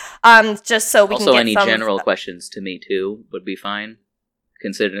Jack, just so we can get some. Also, any general questions to me too would be fine.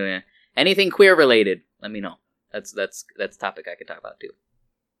 Considering anything queer related, let me know. That's a topic I could talk about too.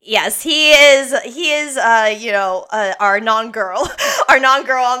 Yes, he is. Our non-girl,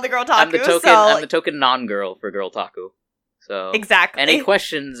 on the Girl Taku. I'm the token non-girl for Girl Taku. So exactly. Any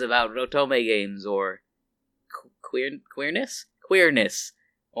questions about Otome games or queerness,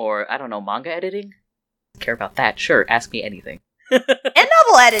 or I don't know, manga editing? Care about that? Sure, ask me anything. And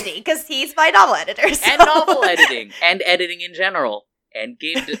novel editing, because he's my novel editor. So. And novel editing, and editing in general, and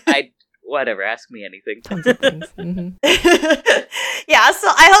whatever. Ask me anything. Tons of things. Mm-hmm. Yeah, so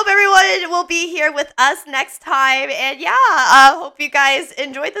I hope everyone will be here with us next time, and hope you guys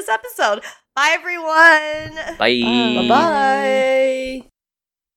enjoyed this episode. Bye, everyone. Bye. Bye-bye.